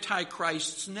know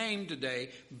Antichrist's name today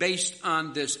based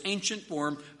on this ancient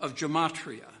form of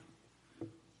gematria.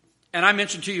 And I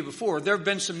mentioned to you before, there have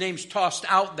been some names tossed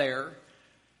out there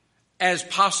as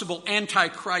possible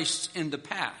Antichrists in the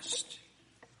past.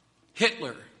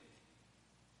 Hitler,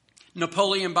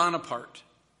 Napoleon Bonaparte,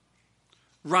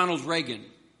 Ronald Reagan,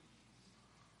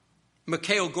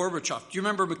 Mikhail Gorbachev. Do you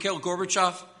remember Mikhail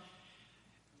Gorbachev?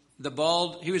 The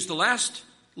bald, he was the last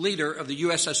leader of the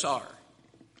USSR,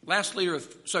 last leader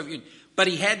of Soviet Union. But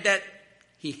he had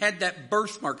that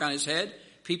birthmark on his head.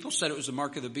 People said it was the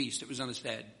mark of the beast. It was on his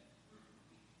head.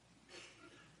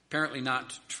 Apparently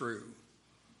not true.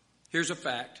 Here's a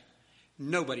fact.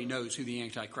 Nobody knows who the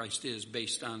Antichrist is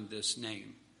based on this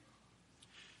name.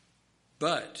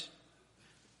 But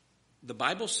the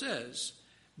Bible says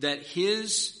that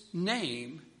his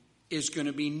name is going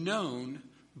to be known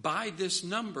by this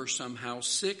number somehow,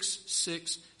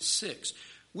 666.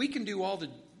 We can do all the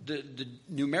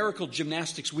numerical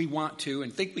gymnastics we want to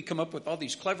and think we come up with all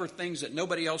these clever things that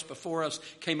nobody else before us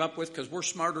came up with because we're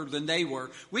smarter than they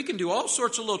were. We can do all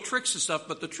sorts of little tricks and stuff,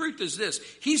 but the truth is this.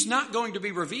 He's not going to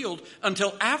be revealed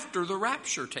until after the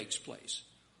rapture takes place.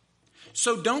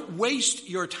 So don't waste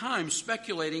your time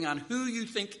speculating on who you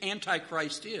think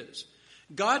Antichrist is.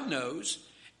 God knows,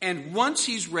 and once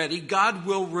he's ready, God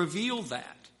will reveal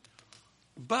that.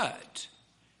 But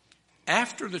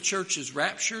after the church is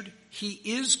raptured, he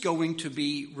is going to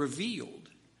be revealed.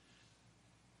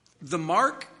 The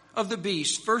mark of the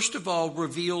beast, first of all,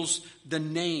 reveals the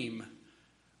name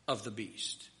of the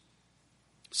beast.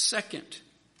 Second,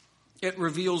 it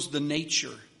reveals the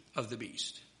nature of the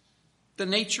beast. The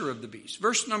nature of the beast.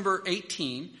 Verse number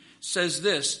 18 says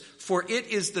this, "For it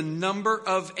is the number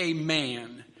of a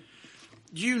man."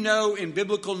 You know, in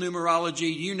biblical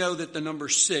numerology, you know that the number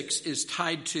 6 is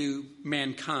tied to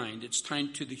mankind. It's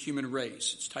tied to the human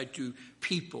race. It's tied to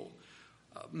people.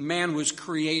 Man was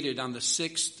created on the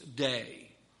 6th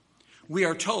day. We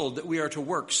are told that we are to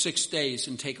work 6 days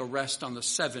and take a rest on the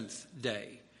 7th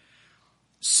day.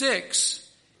 6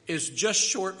 is just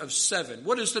short of 7.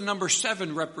 What does the number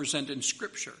 7 represent in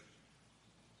Scripture?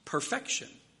 Perfection.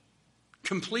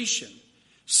 Completion.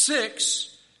 6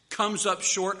 comes up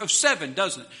short of 7,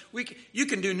 doesn't it? You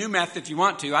can do new math if you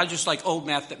want to. I just like old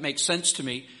math that makes sense to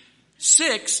me.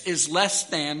 6 is less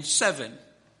than 7.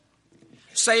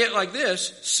 Say it like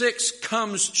this: 6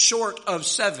 comes short of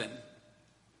 7.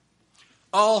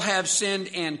 All have sinned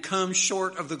and come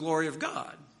short of the glory of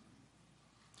God.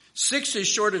 6 is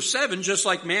short of 7, just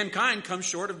like mankind comes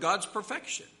short of God's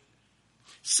perfection.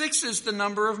 6 is the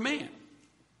number of man.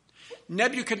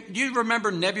 Do you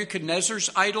remember Nebuchadnezzar's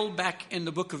idol back in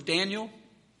the book of Daniel?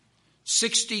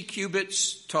 60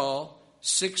 cubits tall,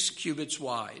 6 cubits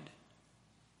wide.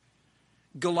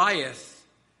 Goliath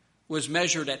was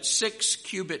measured at 6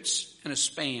 cubits and a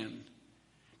span,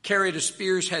 carried a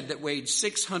spear's head that weighed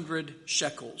 600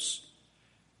 shekels.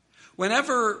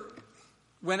 Whenever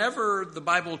the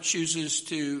Bible chooses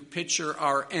to picture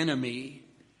our enemy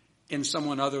in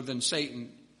someone other than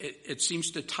Satan, it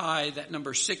seems to tie that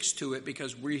number 6 to it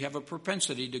because we have a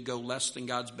propensity to go less than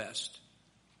God's best.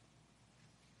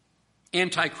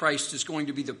 Antichrist is going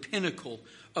to be the pinnacle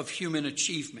of human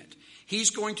achievement. He's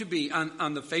going to be,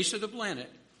 on the face of the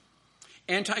planet,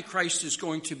 Antichrist is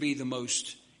going to be the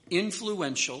most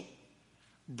influential,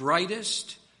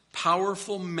 brightest,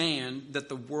 powerful man that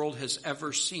the world has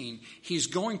ever seen. He's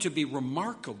going to be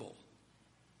remarkable.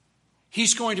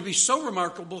 He's going to be so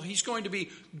remarkable, he's going to be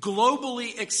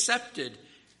globally accepted,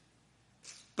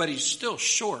 but he's still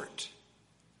short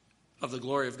of the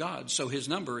glory of God. So his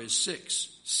number is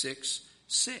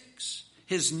 666.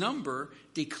 His number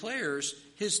declares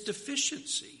his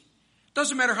deficiency.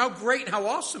 Doesn't matter how great and how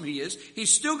awesome he is,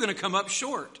 he's still going to come up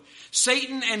short.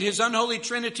 Satan and his unholy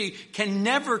trinity can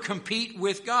never compete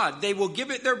with God. They will give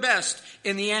it their best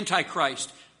in the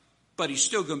Antichrist, but he's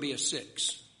still going to be a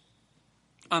 6.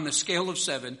 On the scale of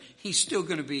 7, he's still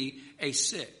going to be a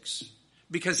 6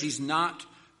 because he's not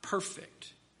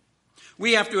perfect.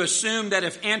 We have to assume that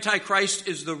if Antichrist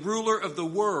is the ruler of the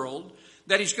world,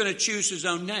 that he's going to choose his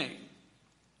own name.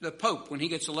 The Pope, when he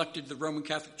gets elected to the Roman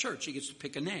Catholic Church, he gets to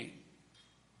pick a name.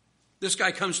 This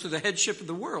guy comes to the headship of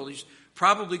the world. He's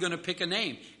probably going to pick a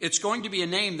name. It's going to be a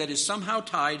name that is somehow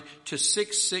tied to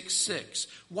 666.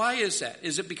 Why is that?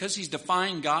 Is it because he's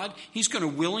defying God? He's going to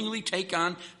willingly take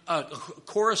on a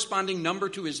corresponding number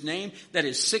to his name that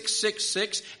is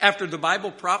 666 after the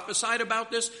Bible prophesied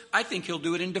about this? I think he'll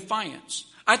do it in defiance.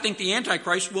 I think the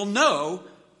Antichrist will know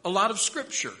a lot of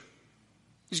Scripture.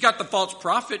 He's got the false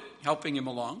prophet helping him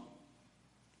along.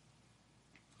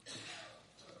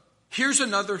 Here's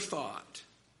another thought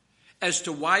as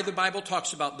to why the Bible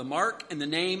talks about the mark and the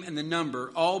name and the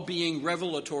number all being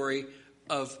revelatory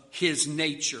of his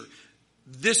nature.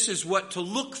 This is what to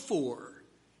look for.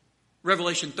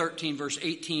 Revelation 13, verse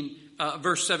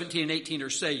 17 and 18 are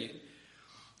saying,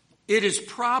 it is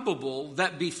probable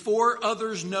that before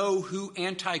others know who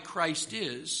Antichrist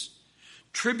is,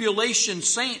 tribulation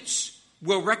saints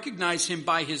will recognize him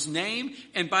by his name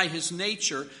and by his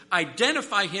nature,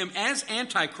 identify him as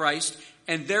Antichrist,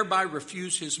 and thereby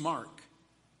refuse his mark.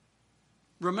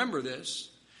 Remember this.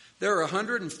 There are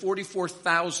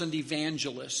 144,000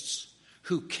 evangelists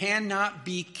who cannot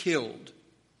be killed.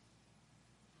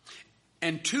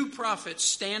 And two witnesses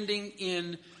standing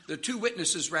in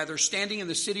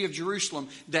the city of Jerusalem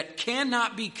that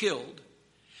cannot be killed.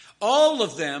 All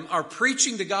of them are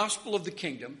preaching the gospel of the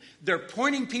kingdom. They're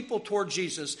pointing people toward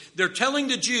Jesus. They're telling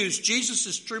the Jews Jesus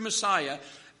is true Messiah.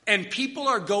 And people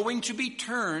are going to be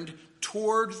turned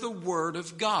toward the Word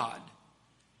of God.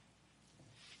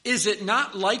 Is it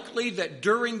not likely that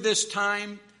during this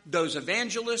time, those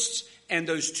evangelists and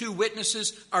those two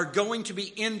witnesses are going to be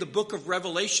in the book of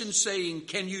Revelation saying,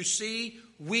 can you see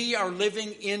we are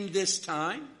living in this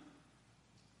time?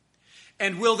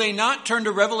 And will they not turn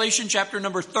to Revelation chapter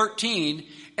number 13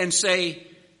 and say,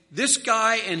 this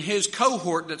guy and his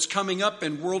cohort that's coming up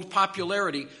in world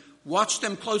popularity, watch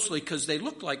them closely because they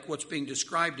look like what's being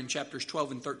described in chapters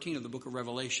 12 and 13 of the book of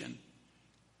Revelation.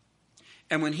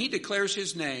 And when he declares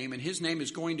his name, and his name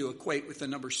is going to equate with the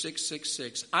number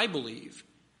 666, I believe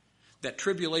that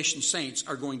tribulation saints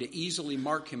are going to easily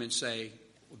mark him and say,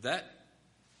 well,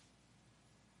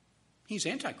 he's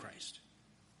Antichrist.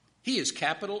 He is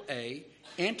capital A,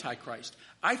 Antichrist.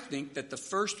 I think that the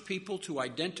first people to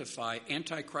identify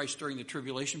Antichrist during the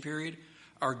tribulation period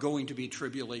are going to be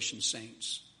tribulation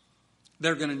saints.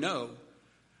 They're going to know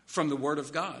from the Word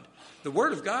of God. The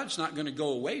Word of God's not going to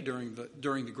go away during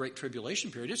the Great Tribulation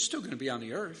period. It's still going to be on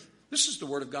the earth. This is the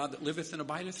Word of God that liveth and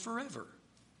abideth forever.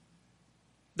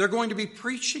 They're going to be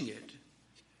preaching it.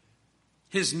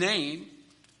 His name,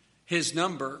 his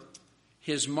number,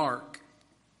 his mark.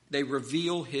 They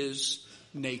reveal his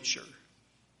nature.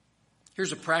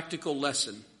 Here's a practical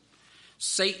lesson.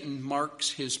 Satan marks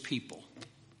his people.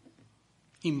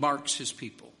 He marks his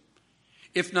people.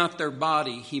 If not their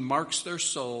body, he marks their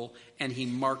soul and he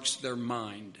marks their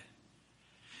mind.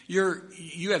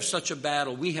 You have such a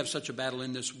battle. We have such a battle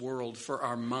in this world for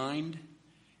our mind,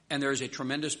 and there is a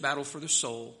tremendous battle for the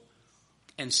soul.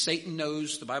 And Satan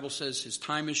knows, the Bible says his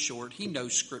time is short. He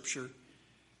knows Scripture.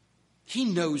 He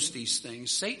knows these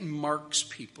things. Satan marks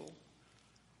people.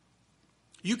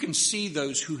 You can see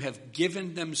those who have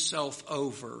given themselves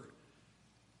over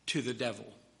to the devil.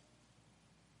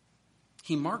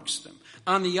 He marks them.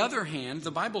 On the other hand,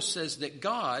 the Bible says that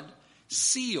God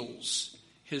seals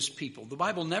his people. The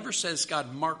Bible never says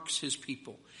God marks his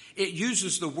people. It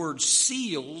uses the word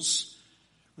seals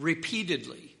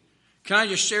repeatedly. Can I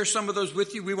just share some of those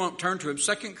with you? We won't turn to them.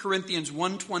 2 Corinthians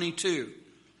 1:22.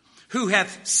 Who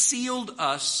hath sealed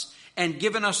us and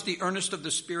given us the earnest of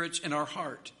the spirits in our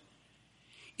heart.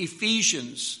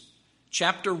 Ephesians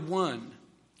chapter 1,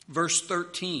 verse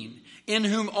 13. In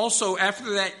whom also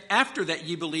after that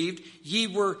ye believed, ye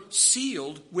were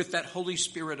sealed with that Holy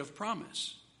Spirit of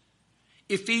promise.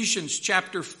 Ephesians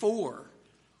chapter 4,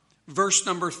 verse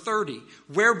number 30.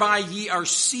 Whereby ye are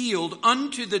sealed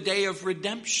unto the day of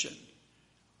redemption.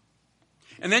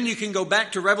 And then you can go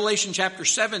back to Revelation chapter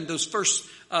 7. Those first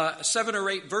 7 or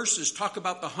 8 verses talk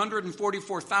about the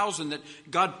 144,000 that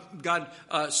God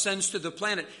sends to the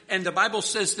planet. And the Bible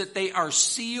says that they are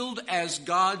sealed as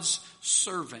God's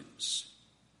servants.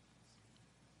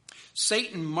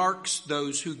 Satan marks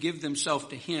those who give themselves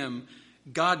to him.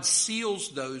 God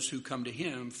seals those who come to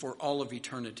him for all of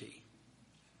eternity.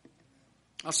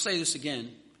 I'll say this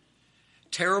again.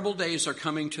 Terrible days are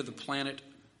coming to the planet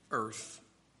Earth.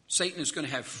 Satan is going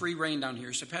to have free reign down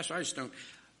here. So, Pastor, I just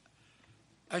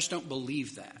don't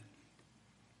believe that.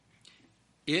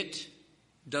 It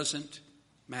doesn't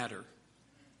matter.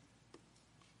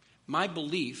 My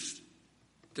belief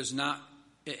doesn't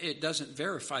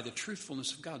verify the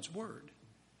truthfulness of God's word.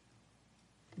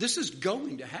 This is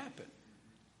going to happen.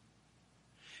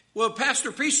 Well,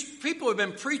 Pastor, people have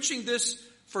been preaching this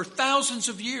for thousands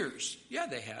of years. Yeah,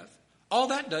 they have. All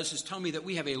that does is tell me that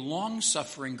we have a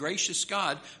long-suffering, gracious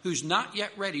God who's not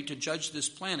yet ready to judge this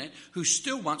planet, who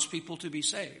still wants people to be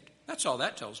saved. That's all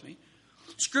that tells me.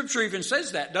 Scripture even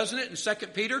says that, doesn't it? In 2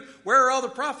 Peter, where are all the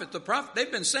prophets?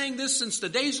 They've been saying this since the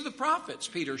days of the prophets,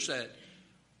 Peter said.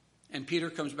 And Peter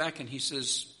comes back and he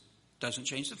says, doesn't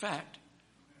change the fact.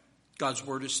 God's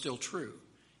word is still true.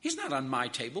 He's not on my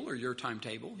table or your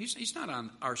timetable. He's not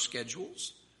on our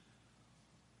schedules.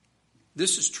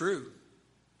 This is true.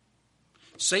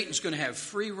 Satan's going to have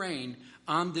free reign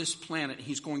on this planet.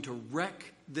 He's going to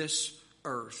wreck this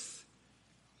earth.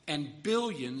 And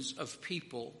billions of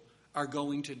people are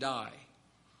going to die.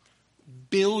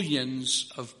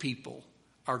 Billions of people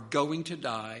are going to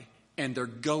die, and they're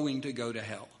going to go to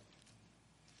hell.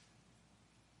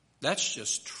 That's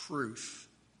just truth.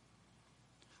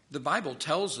 The Bible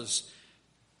tells us,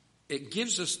 it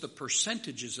gives us the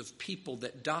percentages of people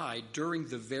that died during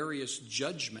the various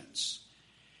judgments.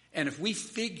 And if we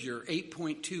figure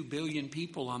 8.2 billion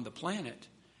people on the planet,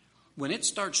 when it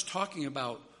starts talking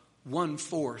about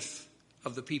 1/4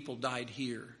 of the people died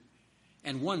here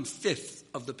and 1/5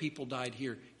 of the people died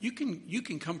here, you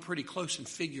can come pretty close and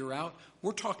figure out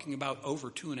we're talking about over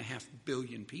 2.5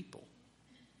 billion people.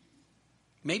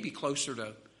 Maybe closer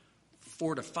to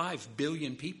 4 to 5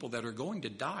 billion people that are going to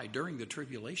die during the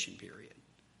tribulation period.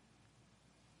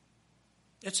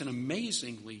 It's an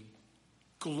amazingly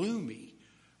gloomy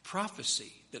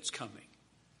prophecy that's coming.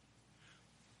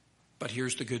 But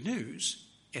here's the good news.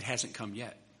 It hasn't come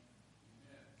yet.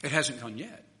 It hasn't come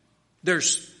yet. There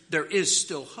is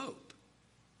still hope.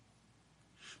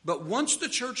 But once the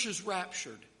church is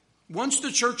raptured, once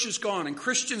the church is gone and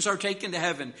Christians are taken to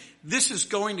heaven, this is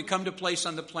going to come to place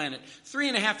on the planet.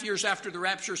 3.5 years after the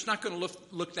rapture, it's not going to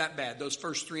look that bad, those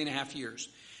first 3.5 years.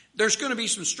 There's going to be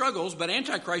some struggles, but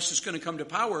Antichrist is going to come to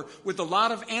power with a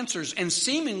lot of answers, and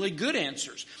seemingly good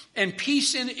answers, and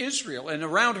peace in Israel and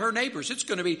around her neighbors. It's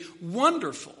going to be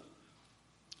wonderful.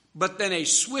 But then a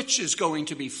switch is going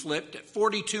to be flipped at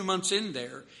 42 months in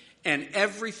there, and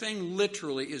everything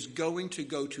literally is going to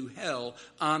go to hell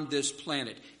on this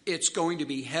planet. It's going to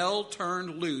be hell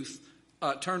turned loose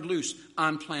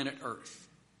on planet Earth.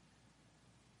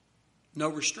 No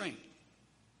restraint.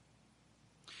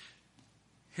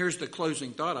 Here's the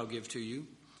closing thought I'll give to you.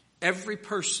 Every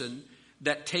person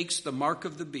that takes the mark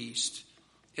of the beast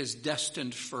is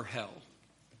destined for hell.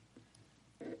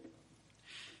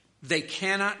 They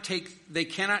cannot take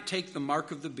the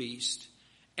mark of the beast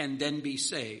and then be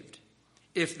saved.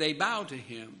 If they bow to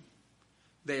him,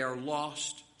 they are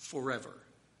lost forever.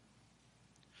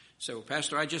 So,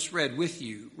 Pastor, I just read with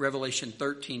you Revelation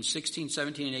 13, 16,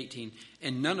 17, and 18,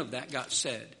 and none of that got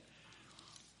said.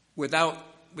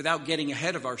 Without getting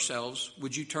ahead of ourselves,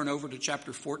 would you turn over to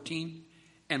chapter 14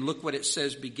 and look what it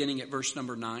says beginning at verse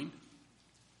number 9?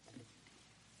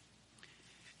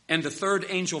 And the third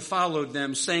angel followed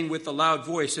them, saying with a loud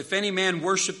voice, if any man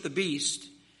worship the beast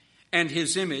and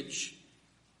his image,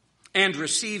 and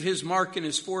receive his mark in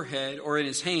his forehead or in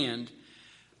his hand,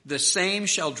 the same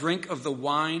shall drink of the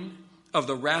wine of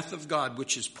the wrath of God,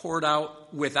 which is poured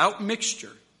out without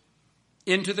mixture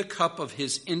into the cup of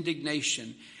his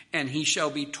indignation. And he shall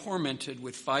be tormented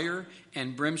with fire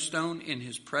and brimstone in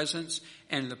his presence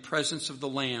and in the presence of the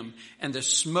Lamb. And the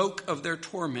smoke of their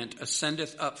torment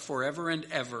ascendeth up forever and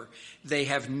ever. They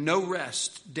have no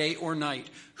rest day or night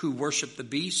who worship the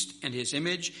beast and his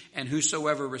image, and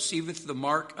whosoever receiveth the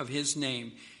mark of his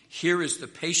name. Here is the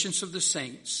patience of the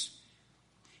saints.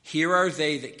 Here are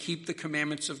they that keep the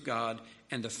commandments of God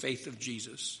and the faith of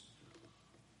Jesus.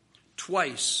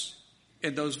 Twice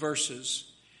in those verses,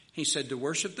 he said to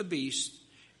worship the beast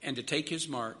and to take his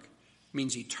mark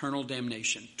means eternal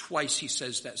damnation. Twice he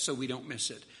says that, so we don't miss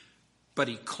it. But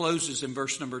he closes in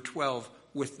verse number 12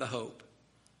 with the hope.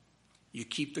 You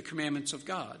keep the commandments of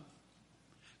God.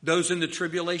 Those in the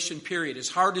tribulation period, as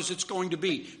hard as it's going to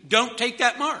be, don't take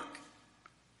that mark.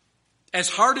 As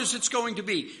hard as it's going to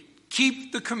be,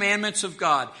 keep the commandments of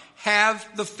God. Have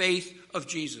the faith of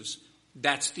Jesus.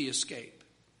 That's the escape.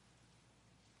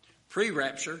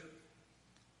 Pre-rapture,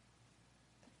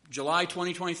 July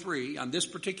 2023, on this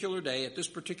particular day, at this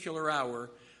particular hour,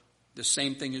 the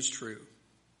same thing is true.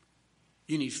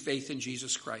 You need faith in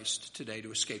Jesus Christ today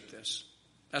to escape this.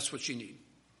 That's what you need.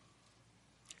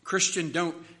 Christian,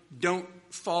 don't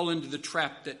fall into the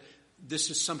trap that this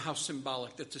is somehow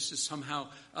symbolic, that this is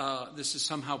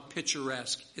somehow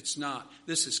picturesque. It's not.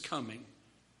 This is coming.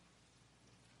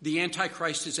 The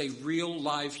Antichrist is a real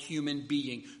live human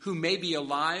being who may be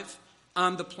alive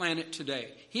on the planet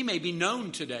today. He may be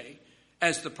known today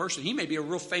as the person. He may be a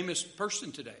real famous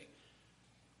person today.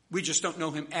 We just don't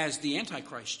know him as the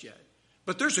Antichrist yet.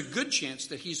 But there's a good chance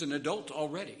that he's an adult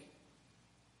already.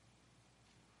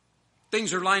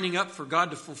 Things are lining up for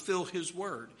God to fulfill his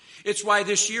word. It's why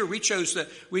this year we chose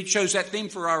that theme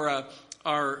for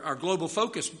our global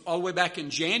focus all the way back in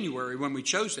January when we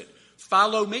chose it.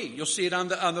 Follow me. You'll see it on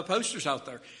the posters out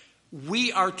there.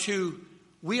 We are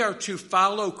to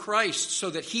follow Christ so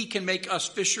that he can make us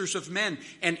fishers of men.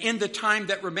 And in the time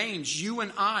that remains, you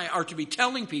and I are to be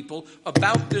telling people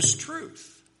about this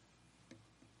truth.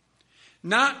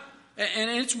 And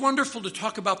it's wonderful to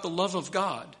talk about the love of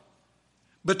God.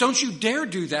 But don't you dare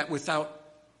do that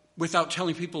without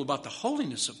telling people about the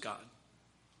holiness of God.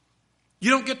 You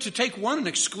don't get to take one and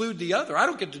exclude the other. I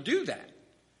don't get to do that.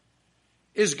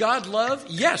 Is God love?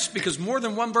 Yes, because more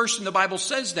than one verse in the Bible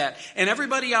says that. And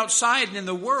everybody outside and in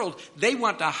the world, they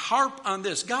want to harp on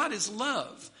this. God is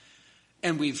love.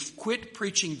 And we've quit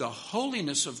preaching the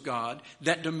holiness of God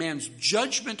that demands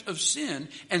judgment of sin.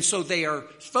 And so they are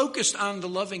focused on the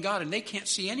loving God. And they can't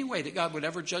see any way that God would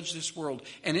ever judge this world.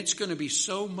 And it's going to be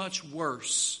so much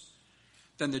worse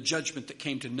than the judgment that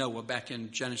came to Noah back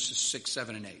in Genesis 6,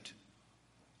 7, and 8.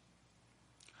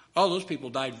 All those people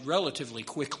died relatively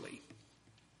quickly.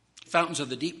 Fountains of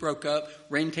the deep broke up.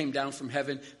 Rain came down from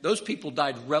heaven. Those people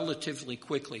died relatively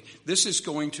quickly. This is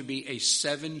going to be a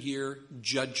 7-year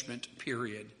judgment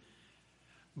period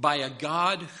by a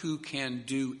God who can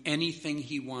do anything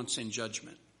he wants in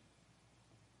judgment.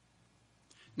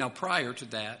 Now, prior to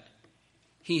that,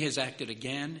 he has acted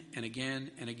again and again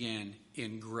and again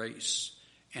in grace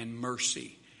and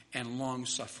mercy and long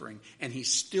suffering. And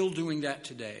he's still doing that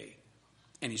today.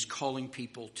 And he's calling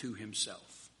people to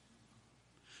himself.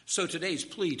 So today's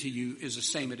plea to you is the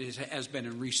same as it has been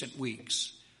in recent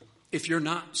weeks. If you're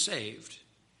not saved,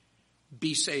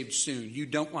 be saved soon. You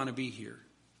don't want to be here.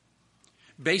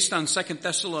 Based on 2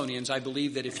 Thessalonians, I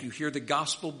believe that if you hear the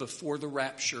gospel before the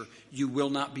rapture, you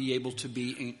will not be able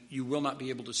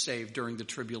to save during the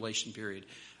tribulation period.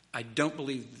 I don't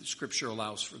believe the scripture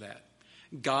allows for that.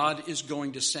 God is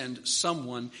going to send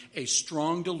someone a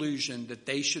strong delusion that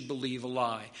they should believe a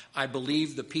lie. I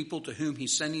believe the people to whom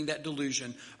he's sending that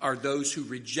delusion are those who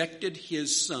rejected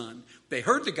his son. They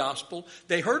heard the gospel.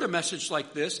 They heard a message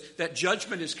like this, that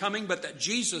judgment is coming, but that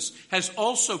Jesus has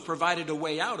also provided a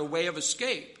way out, a way of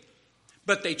escape.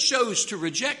 But they chose to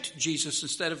reject Jesus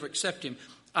instead of accept him.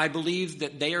 I believe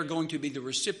that they are going to be the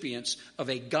recipients of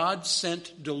a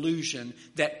God-sent delusion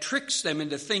that tricks them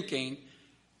into thinking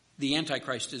the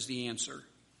Antichrist is the answer.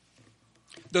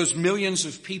 Those millions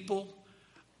of people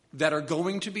that are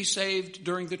going to be saved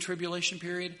during the tribulation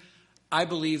period, I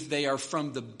believe they are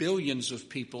from the billions of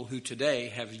people who today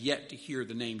have yet to hear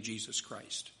the name Jesus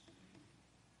Christ.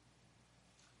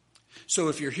 So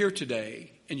if you're here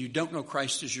today and you don't know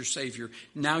Christ as your Savior,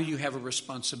 now you have a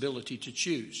responsibility to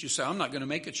choose. You say, I'm not going to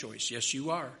make a choice. Yes,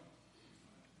 you are.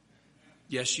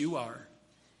 Yes, you are.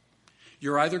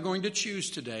 You're either going to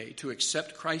choose today to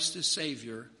accept Christ as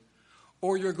Savior,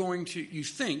 or you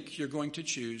think you're going to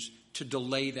choose to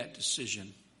delay that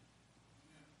decision.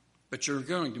 But you're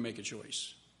going to make a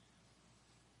choice.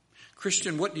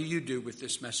 Christian, what do you do with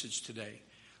this message today?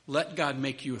 Let God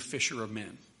make you a fisher of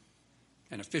men,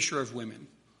 and a fisher of women,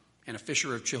 and a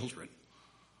fisher of children.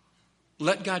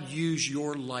 Let God use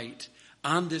your light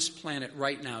on this planet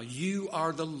right now. You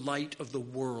are the light of the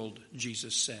world,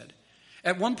 Jesus said.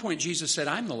 At one point, Jesus said,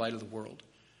 I'm the light of the world.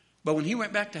 But when he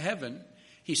went back to heaven,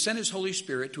 he sent his Holy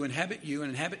Spirit to inhabit you and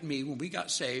inhabit me when we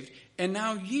got saved. And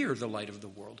now you're the light of the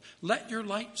world. Let your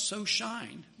light so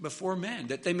shine before men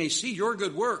that they may see your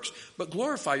good works, but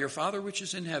glorify your Father which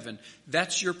is in heaven.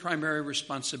 That's your primary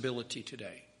responsibility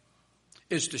today,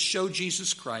 is to show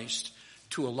Jesus Christ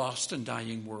to a lost and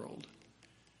dying world.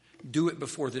 Do it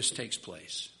before this takes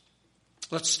place.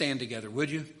 Let's stand together,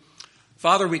 would you?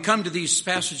 Father, we come to these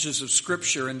passages of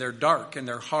Scripture, and they're dark and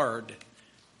they're hard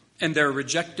and they're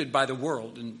rejected by the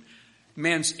world. And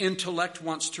man's intellect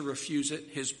wants to refuse it.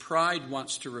 His pride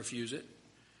wants to refuse it.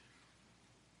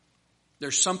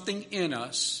 There's something in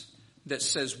us that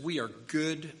says we are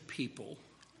good people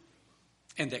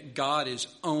and that God is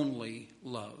only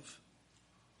love.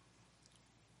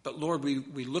 But Lord,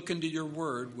 we look into your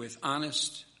word with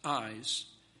honest eyes,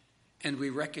 and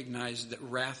we recognize that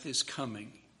wrath is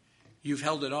coming. You've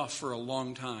held it off for a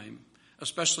long time,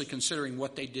 especially considering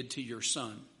what they did to your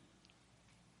son.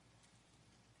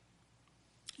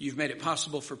 You've made it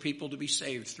possible for people to be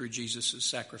saved through Jesus'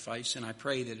 sacrifice, and I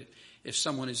pray that if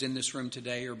someone is in this room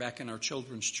today or back in our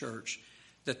children's church,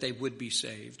 that they would be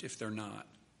saved if they're not.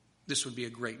 This would be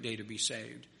a great day to be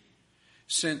saved.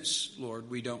 Since, Lord,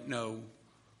 we don't know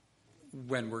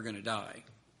when we're going to die.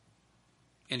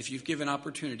 And if you've given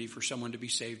opportunity for someone to be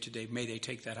saved today, may they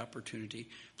take that opportunity.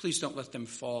 Please don't let them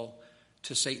fall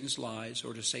to Satan's lies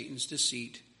or to Satan's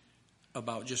deceit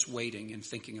about just waiting and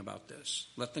thinking about this.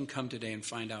 Let them come today and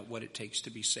find out what it takes to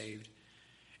be saved.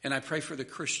 And I pray for the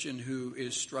Christian who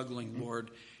is struggling,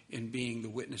 Lord, in being the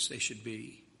witness they should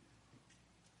be.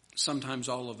 Sometimes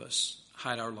all of us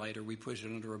hide our light or we put it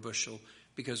under a bushel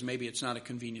because maybe it's not a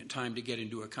convenient time to get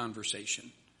into a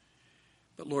conversation.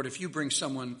 But Lord, if you bring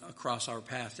someone across our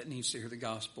path that needs to hear the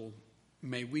gospel,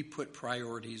 may we put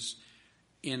priorities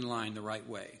in line the right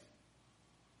way.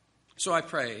 So I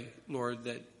pray, Lord,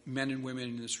 that men and women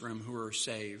in this room who are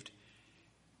saved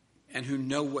and who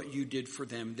know what you did for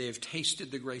them, they have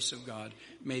tasted the grace of God,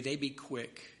 may they be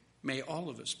quick, may all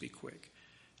of us be quick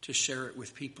to share it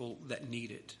with people that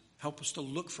need it. Help us to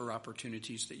look for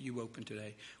opportunities that you open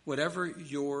today. Whatever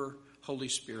your Holy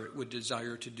Spirit would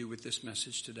desire to do with this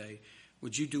message today,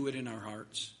 would you do it in our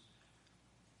hearts?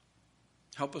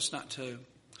 Help us not to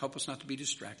be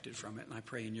distracted from it. And I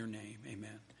pray in your name,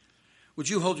 amen. Would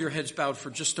you hold your heads bowed for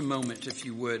just a moment, if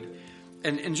you would?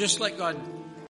 And just let God